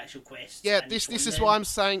on the actual quests. Yeah, and this from is them. why I'm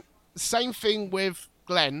saying the same thing with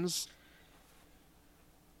Glenn's.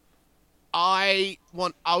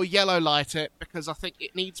 I'll yellow light it because I think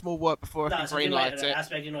it needs more work before I can That's green light it. That's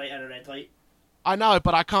a green light and a red light. I know,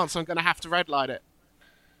 but I can't, so I'm going to have to red light it.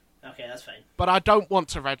 Okay, that's fine. But I don't want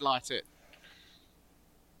to red light it.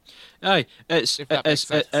 Aye, it's If that makes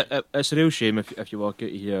sense. it's a real shame if you walk out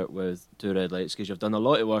of here with 2 red lights because you've done a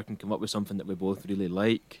lot of work and come up with something that we both really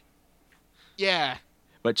like, Yeah.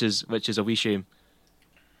 which is a wee shame.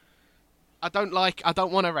 I don't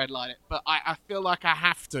want to red light it, but I feel like I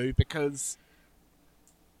have to because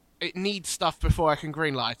it needs stuff before I can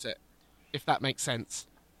green light it, if that makes sense.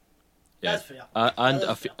 Yeah. That's fair. And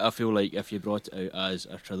That's fair. I feel like if you brought it out as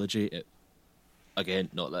a trilogy, it, again,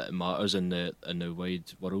 not that it matters in the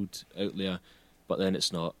wide world out there, but then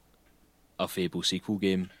it's not a Fable sequel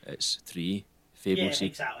game. It's 3 Fable Yeah,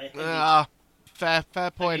 sequels. exactly. Fair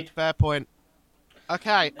point, Agreed. fair point.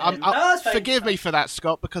 Okay, No, that's fine. forgive me for that,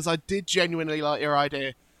 Scott, because I did genuinely like your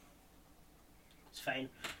idea. It's fine.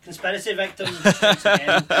 Conspiracy victim strikes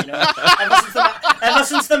again. Ever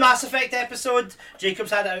since the Mass Effect episode,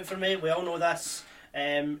 Jacob's had it out for me. We all know this.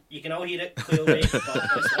 You can all hear it clearly. But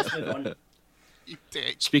let's move on. You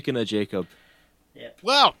dick. Speaking of Jacob, Yeah.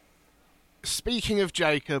 Well, speaking of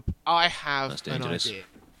Jacob, I have That's an dangerous. idea.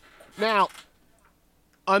 Now,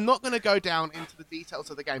 I'm not going to go down into the details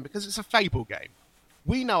of the game because it's a Fable game.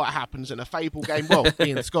 We know what happens in a Fable game. Well,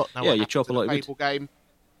 me and Scott know Yeah, what you happens chop a in lot a of wood. Fable game.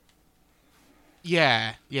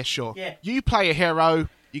 Yeah, sure. Yeah. You play a hero,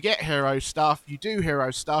 you get hero stuff, you do hero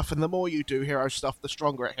stuff, and the more you do hero stuff, the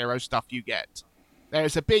stronger at hero stuff you get.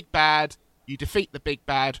 There's a big bad, you defeat the big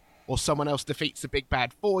bad, or someone else defeats the big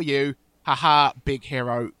bad for you. Haha, big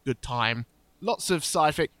hero, good time. Lots of side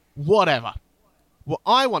effect, whatever. What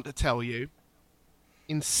I want to tell you,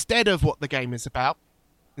 instead of what the game is about,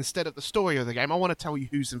 instead of the story of the game, I want to tell you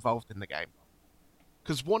who's involved in the game.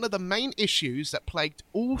 Because one of the main issues that plagued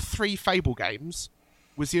all 3 Fable games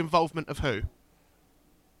was the involvement of who?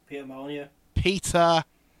 Peter Molyneux. Peter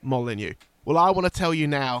Molyneux. Well, I want to tell you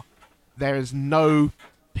now, there is no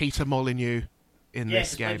Peter Molyneux in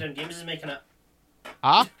this game. Playground Games is making it.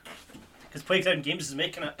 Huh? Because Playground Games is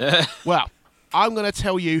making it. Well, I'm going to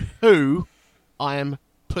tell you who I am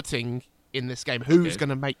putting in this game. Who's Okay. going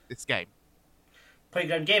to make this game?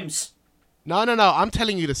 Playground Games. No. I'm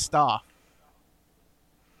telling you the staff.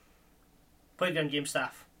 Playground Game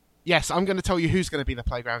staff. Yes, I'm going to tell you who's going to be the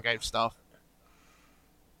Playground Games staff.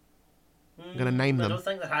 I'm going to name I them. don't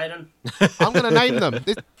think they're hiring. I'm going to name them.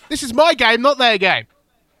 This is my game, not their game.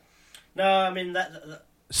 No, I mean that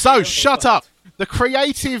So, Okay, shut go up. The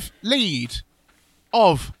creative lead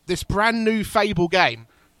of this brand new Fable game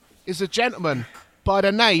is a gentleman by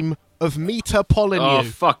the name of Mita Polyneux. oh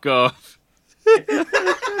fuck off!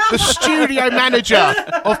 The studio manager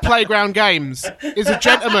of Playground Games is a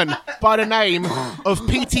gentleman by the name of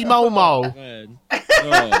Petey Molmol. Man.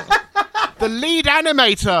 Oh. The lead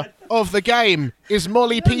animator of the game is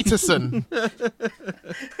Molly Peterson.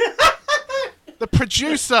 The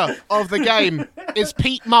producer of the game is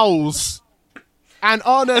Pete Moles. And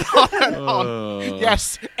on and on and on. Oh.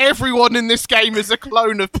 Yes, everyone in this game is a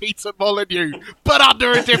clone of Peter Molyneux, but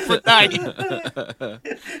under a different name.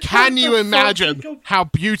 Can you imagine how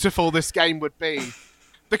beautiful this game would be?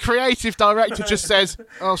 The creative director just says,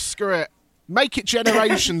 oh, screw it. Make it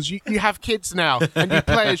Generations. You have kids now, and you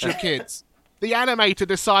play as your kids. The animator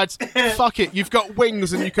decides, fuck it, you've got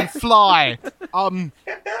wings and you can fly.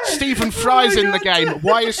 Stephen Fry's in the game.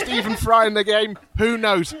 Why is Stephen Fry in the game? Who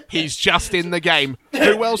knows? He's just in the game.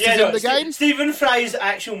 Who else is in the game? Stephen Fry's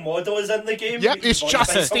actual model is in the game. Yep, He's it's voiced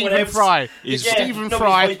just by someone Stephen else. Fry. He's- It's Stephen no,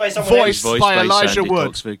 Fry, he's voiced by someone else. voiced Voiced by by Elijah Sandy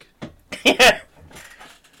Wood. Toksvig. Yeah.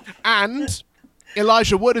 And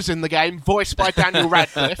Elijah Wood is in the game, voiced by Daniel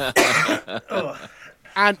Radcliffe.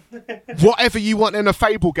 And whatever you want in a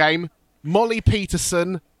Fable game, Molly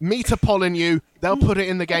Peterson, Mita Polyneux, they'll put it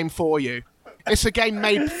in the game for you. It's a game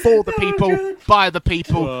made for the people, by the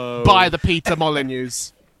people, Whoa. by the Peter Molyneux.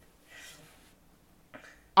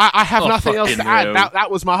 I have Oh, nothing else to fucking add. hell. That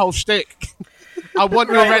was my whole shtick. I want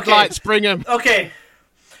your Right, red okay. lights, bring them. Okay.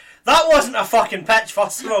 That wasn't a fucking pitch,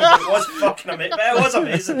 first of all, but it was fucking amazing. It was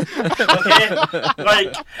amazing. Okay?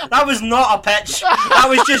 Like, that was not a pitch. That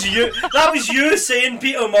was just you. That was you saying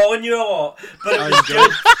Peter Molyneux a lot. But it was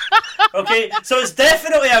good. Okay? So it's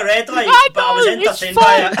definitely a red light, but I was entertained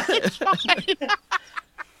by it. It's fine.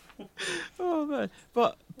 Oh man,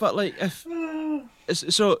 but like if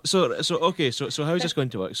so okay, so how's this going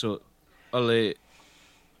to work? So, are they,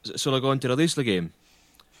 so they're going to release the game,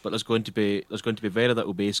 but there's going to be very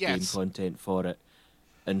little base game Yes. content for it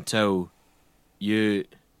until you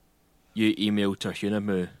email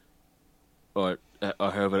Terhunamu or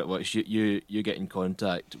however it works. You get in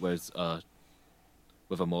contact with a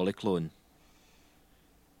Molly clone.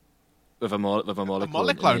 With a Molly Molly clone,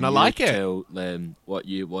 and clone, then I you like it. Tell them what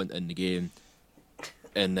you want in the game,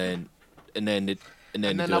 and then And they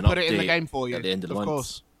then do they'll an put it in the update game for you. at the end of the month.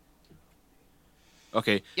 course.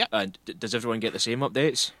 Okay. Yep. And does everyone get the same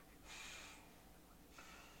updates?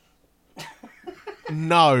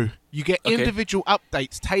 No. You get Okay. individual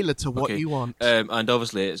updates tailored to what Okay. you want. And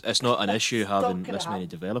obviously, it's not an issue having gonna this many happen.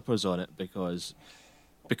 developers on it because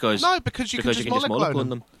No, because you can just molly-clone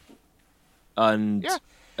them. And Yeah.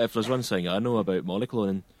 if there's one thing I know about molly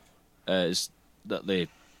cloning, is that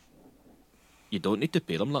you don't need to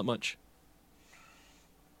pay them that much.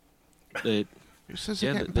 They Who says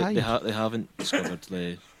yeah they're they, getting they, paid? they haven't discovered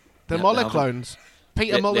the The they Molly haven't- clones.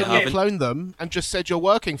 Peter they Molyneux haven't- cloned them and just said, you're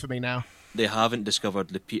working for me now. they haven't discovered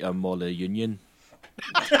the Peter Molly Union.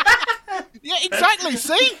 Yeah, exactly,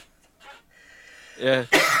 see? Yeah.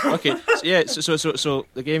 Okay. So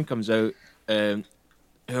the game comes out.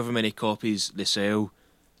 however many copies they sell,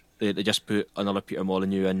 they just put another Peter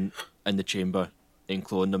Molyneux in the chamber and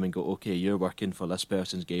clone them and go, okay, you're working for this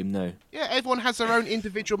person's game now. Yeah, everyone has their own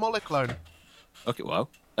individual Mollyclone. Okay, well,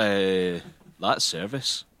 that's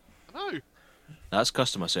service. I know. That's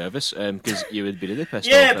customer service, because you would be really pissed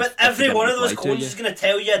off. Yeah, but if every they one of didn't those reply to clones you. is going to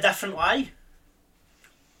tell you a different lie.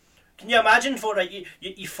 Can you imagine for like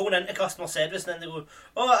you phone into customer service and then they go,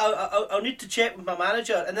 oh, I'll need to check with my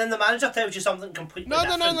manager, and then the manager tells you something completely No,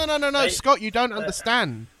 different. no, right? Scott, you don't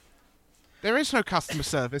understand. There is no customer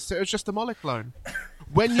service. It was just a Mollyclone.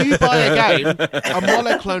 When you buy a game, a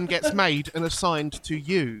Mollyclone gets made and assigned to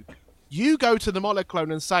you. You go to the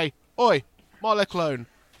Mollyclone and say, "Oi, Mollyclone,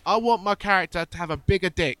 I want my character to have a bigger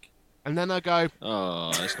dick." And then they go,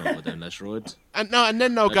 Oh, let's not go down this road. and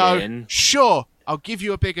then they'll Again. go, "Sure, I'll give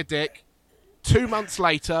you a bigger dick." 2 months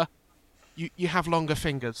later, you have longer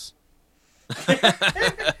fingers.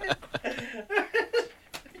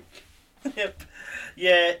 Yep.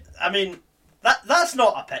 Yeah, I mean that's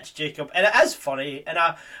not a pitch, Jacob, and it is funny, and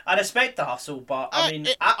I respect the hustle, but I mean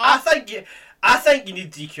I think you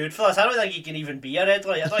need DQ'd for this. I don't think you can even be a red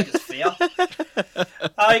light. I think it's fair.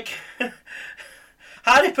 Like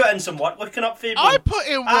Harry put in some work looking up Fable. I put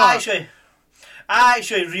in work. I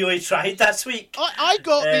actually really tried this week. I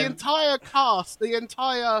got the entire cast,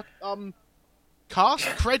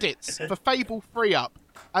 credits for Fable 3 up,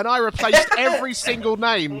 and I replaced every single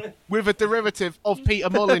name with a derivative of Peter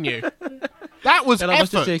Molyneux. That was And it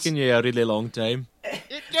must have effort. taken you a really long time. It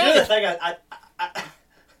You know the did. thing,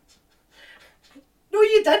 No,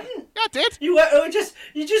 you didn't. Yeah, I did. You literally just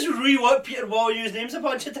reworked Peter Molyneux's names a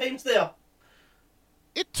bunch of times there.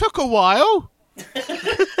 It took a while.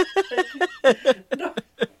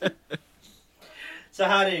 So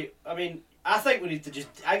Harry, I mean, I think we need to I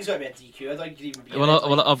think it's got to be a DQ. I think you could even be.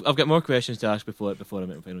 I've got more questions to ask before I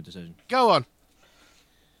make my final decision. Go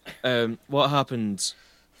on. What happens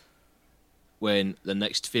when the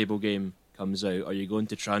next Fable game comes out? Are you going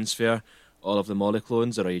to transfer all of the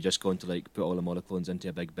Mollyclones, or are you just going to put all the Mollyclones into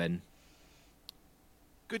a big bin?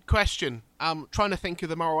 Good question. I'm trying to think of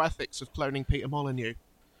the moral ethics of cloning Peter Molyneux.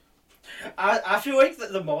 I feel like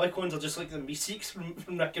that the Mollyclones are just like the Meeseeks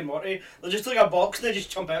from Rick and Morty. They're just like a box and they just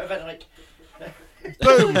jump out of it and like.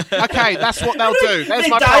 Boom. Okay, that's what they'll do. There's They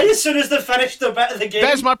my die promise. as soon as they finish the bit of the game.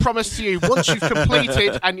 There's my promise to you. Once you've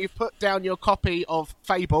completed and you've put down your copy of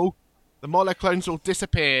Fable, the Mollyclones will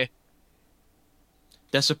disappear.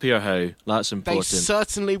 Disappear how? That's They important.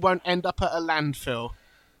 certainly won't end up at a landfill.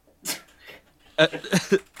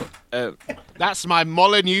 That's my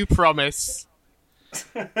Molyneux promise.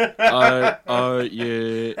 Are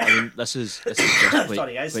you? I mean, this is just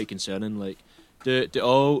Sorry, guys. quite concerning. Do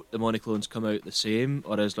all the Mollyclones come out the same,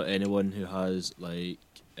 or is there anyone who has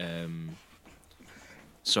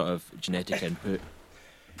sort of genetic input?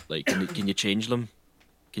 Can you change them?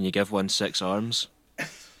 Can you give one 6 arms?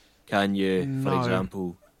 Can you, for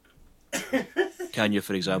example,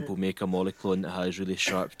 make a Mollyclone that has really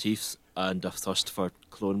sharp teeth and a thirst for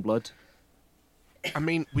clone blood? I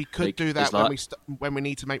mean, we could Like, do is that, that- when we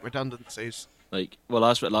need to make redundancies. That's what I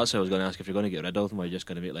was going to ask. If you're going to get rid of them, or you're just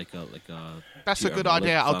going to make like a That's a Peter good Molly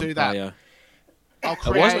idea. I'll do that. vampire? I'll It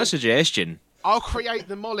wasn't a create. suggestion. I'll create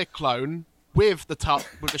the Mollyclone with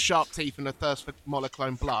the sharp teeth and the thirst for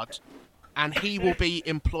Mollyclone blood, and he will be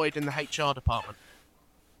employed in the HR department.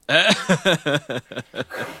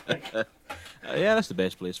 Yeah, that's the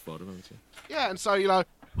best place for them, I would say. Yeah, and so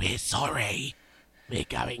we're sorry. We're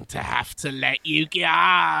going to have to let you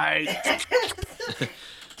go.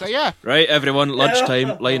 So yeah, Right, everyone,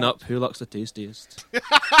 lunchtime, line up. Who looks the tastiest?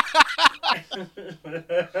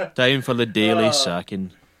 Time for the daily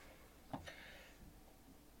sacking.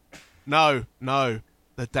 no,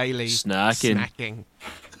 the daily Snacking.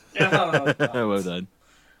 Oh, God. Well done.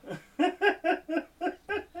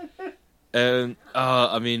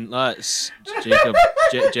 I mean, that's Jacob.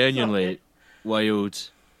 Genuinely wild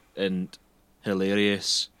and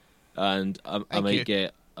hilarious, and I Thank you.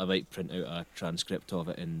 might print out a transcript of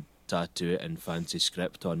it and tattoo it in fancy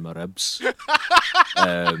script on my ribs,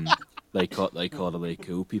 like all the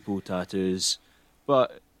cool people tattoos.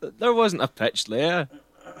 But there wasn't a pitch there.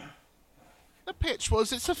 The pitch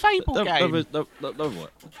was it's a Fable There game. was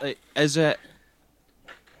what? Is it?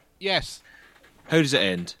 Yes. How does it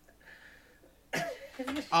end?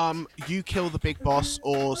 You kill the big boss,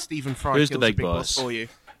 or Stephen Fry Who's kills the big boss? for you.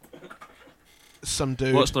 Some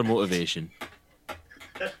dude. What's their motivation?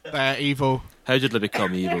 They're evil. How did they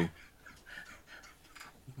become evil?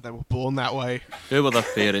 They were born that way. Who were their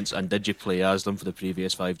parents, and did you play as them for the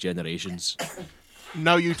previous 5 generations?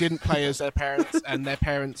 No, you didn't play as their parents, and their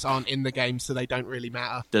parents aren't in the game, so they don't really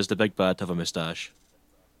matter. Does the big bad have a moustache?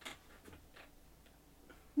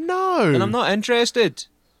 No. And I'm not interested.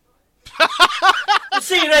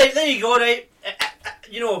 See, right, there you go, right.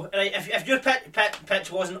 Right, if your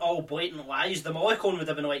pitch wasn't all blatant lies, the Mollicone would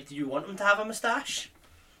have been like, do you want him to have a moustache?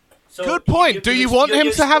 So Good point. Do you want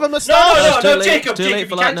him to have a No, moustache? no, late- Jacob, too late Jacob,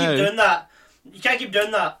 for you that can't keep now. doing that. You can't keep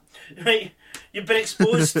doing that. Right? You've been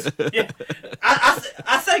exposed.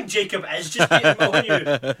 I think Jacob is just beating on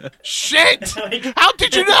you. Shit! Like, How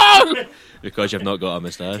did you know? Because you've not got a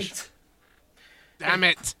moustache. Damn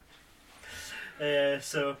it.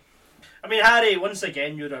 So, I mean, Harry, once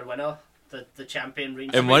again, you're our winner. The champion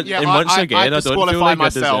reigns. And, one, Yeah, and I- once I again, I, don't feel disqualify like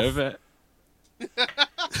myself. I deserve it.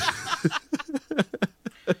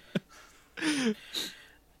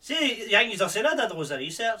 See, Yankees are saying I did loads of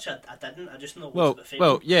research. I didn't. I just know what's Well, about fame.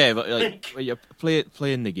 well, yeah, but like when you're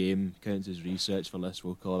playing the game counts as research for this.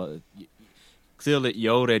 We'll call it. Clearly, you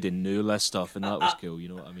already knew this stuff, and that was cool. You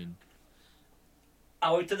know what I mean?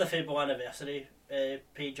 I looked at the Fable anniversary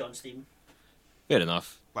page on Steam. Fair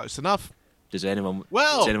enough. Close enough. Does anyone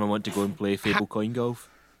Well- want to go and play Fable Coin Golf?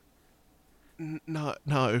 No,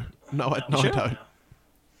 I Sure. don't.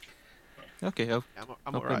 Okay, I'll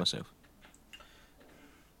I'm play alright. myself.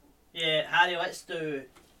 Yeah, Harry, let's do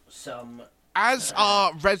some. As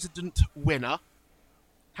our resident winner,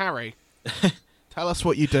 Harry, tell us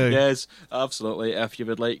what you do. Yes, absolutely. If you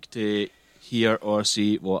would like to hear or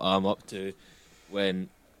see what I'm up to when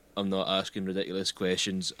I'm not asking ridiculous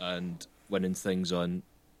questions and winning things on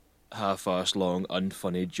half-arse long,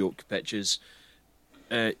 unfunny joke pitches,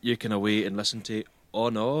 you can away and listen to Oh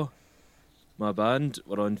No, my band.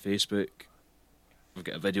 We're on Facebook. We've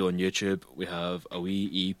got a video on YouTube. We have a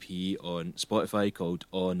wee EP on Spotify called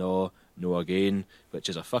Oh No, No Again, which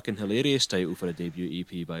is a fucking hilarious title for a debut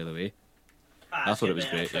EP, by the way. I thought it was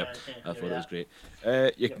great, yeah. I thought it was great.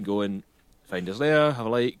 You can go and find us there, have a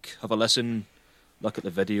like, have a listen, look at the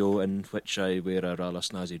video in which I wear a rather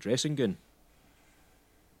snazzy dressing gown.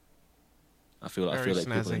 I feel Very like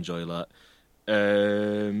people snazzy. enjoy that.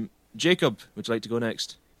 Jacob, would you like to go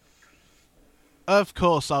next? Of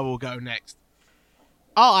course I will go next.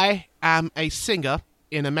 I am a singer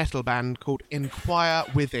in a metal band called Inquire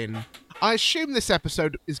Within. I assume this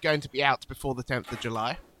episode is going to be out before the 10th of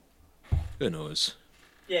July. Who knows?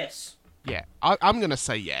 Yes. Yeah, I'm going to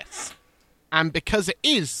say yes. And because it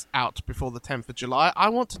is out before the 10th of July, I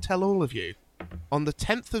want to tell all of you, on the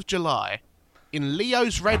 10th of July, in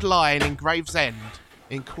Leo's Red Lion in Gravesend,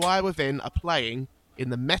 Inquire Within are playing in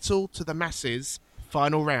the Metal to the Masses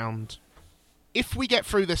final round. If we get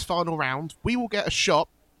through this final round, we will get a shot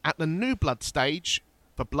at the New Blood stage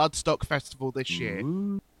for Bloodstock Festival this year.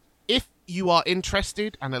 If you are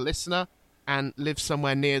interested and a listener and live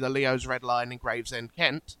somewhere near the Leo's Red Lion in Gravesend,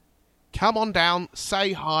 Kent, come on down,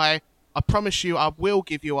 say hi. I promise you I will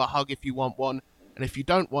give you a hug if you want one. And if you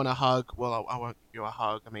don't want a hug, well, I won't give you a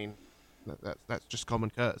hug. I mean, that's just common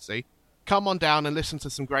courtesy. Come on down and listen to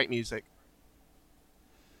some great music.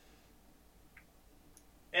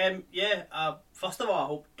 First of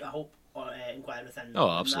all, I hope Inquire Within. Oh,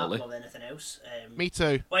 absolutely. More than anything else. Me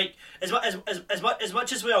too. Like as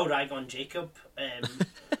much as we all rag on Jacob, as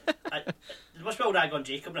much as we all rag on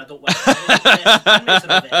Jacob, and I don't like him, he's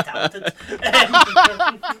not very talented.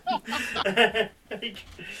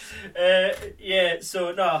 Yeah.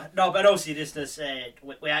 So no. But in all seriousness,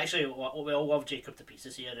 we all love Jacob to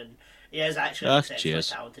pieces here, and he is actually an exceptionally cheers.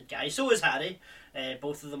 talented guy. So is Harry.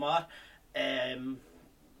 Both of them are.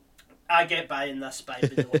 I get by in this by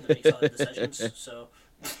being the one that makes all the decisions. So,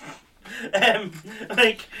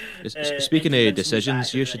 Speaking it of convinces me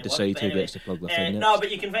decisions, that you it should really decide worked. who But gets to plug the thing No, next.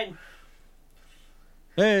 but you can find.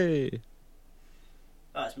 Hey!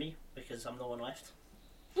 That's me because I'm the one left.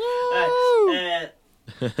 Woo!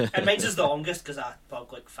 And mine's is the longest because I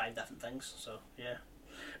plug like 5 different things. So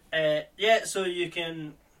yeah. So you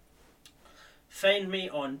can find me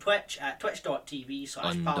on Twitch at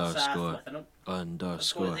twitch.tv/Parsaf with an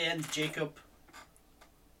underscore at _ the end. Jacob.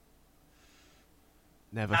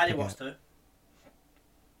 Never Harry forget. wants to.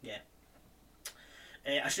 Yeah.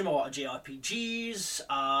 I stream a lot of JRPGs.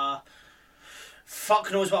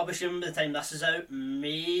 Fuck knows what I'll be streaming by the time this is out.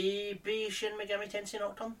 Maybe Shin Megami Tensei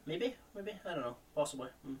Nocturne? Maybe? I don't know. Possibly.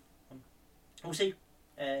 We'll see.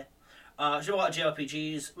 I stream a lot of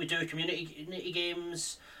JRPGs. We do community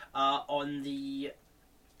games on the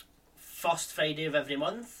first Friday of every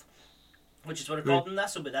month, which is we're recording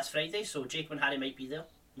this. Will be this Friday, so Jacob and Harry might be there.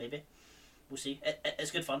 Maybe. We'll see.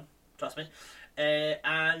 It's good fun. Trust me.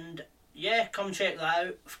 And yeah, come check that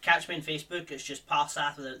out. Catch me on Facebook. It's just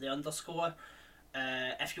Parsat with the underscore.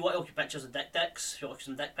 If you want to look at pictures of dick pics, if you look at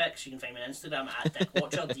some dick pics, you can find me on Instagram at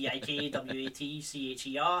dickwatcher,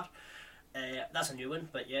 DIKWATCHER. That's a new one,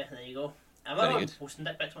 but yeah, there you go. I'm Very not good. posting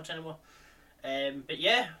dick pics much anymore. But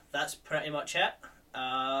yeah, that's pretty much it.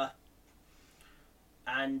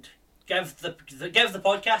 And give the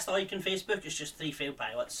podcast a like on Facebook. It's just 3 failed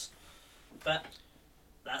pilots. But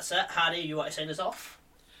that's it. Harry, you want to sign us off?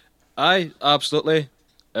 Aye, absolutely.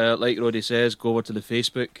 Like Roddy says, go over to the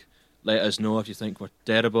Facebook. Let us know if you think we're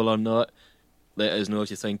terrible or not. Let us know if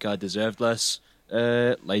you think I deserved this.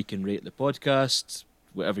 Like and rate the podcast.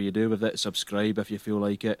 Whatever you do with it, subscribe if you feel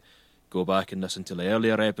like it. Go back and listen to the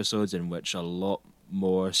earlier episodes in which a lot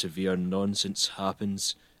more severe nonsense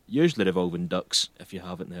happens. Usually revolving ducks. If you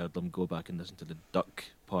haven't heard them, go back and listen to the duck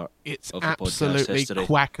part It's of the podcast absolutely history.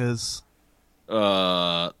 quackers.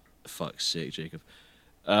 Fuck's sake, Jacob.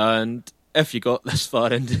 And if you got this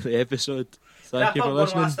far into the episode, thank you for One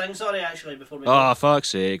listening. last thing, sorry, actually, before we Oh, fuck's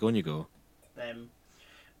sake, on you go. go.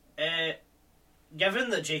 Given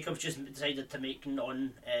that Jacob's just decided to make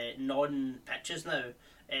non pitches now,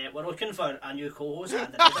 we're looking for a new co-host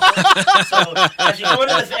and an editor. So if you go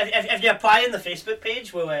into if you apply in the Facebook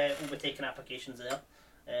page, we'll be taking applications there.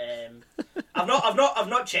 I've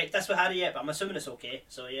not checked this with Harry yet, but I'm assuming it's okay.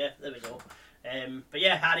 So yeah, there we go. But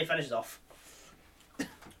yeah, Harry finishes off.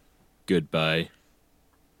 Goodbye.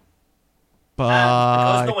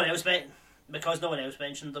 Bye. Because no one else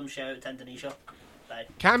mentioned them, shout out to Indonesia. Bye.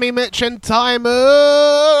 Cammy Mitch and Timer.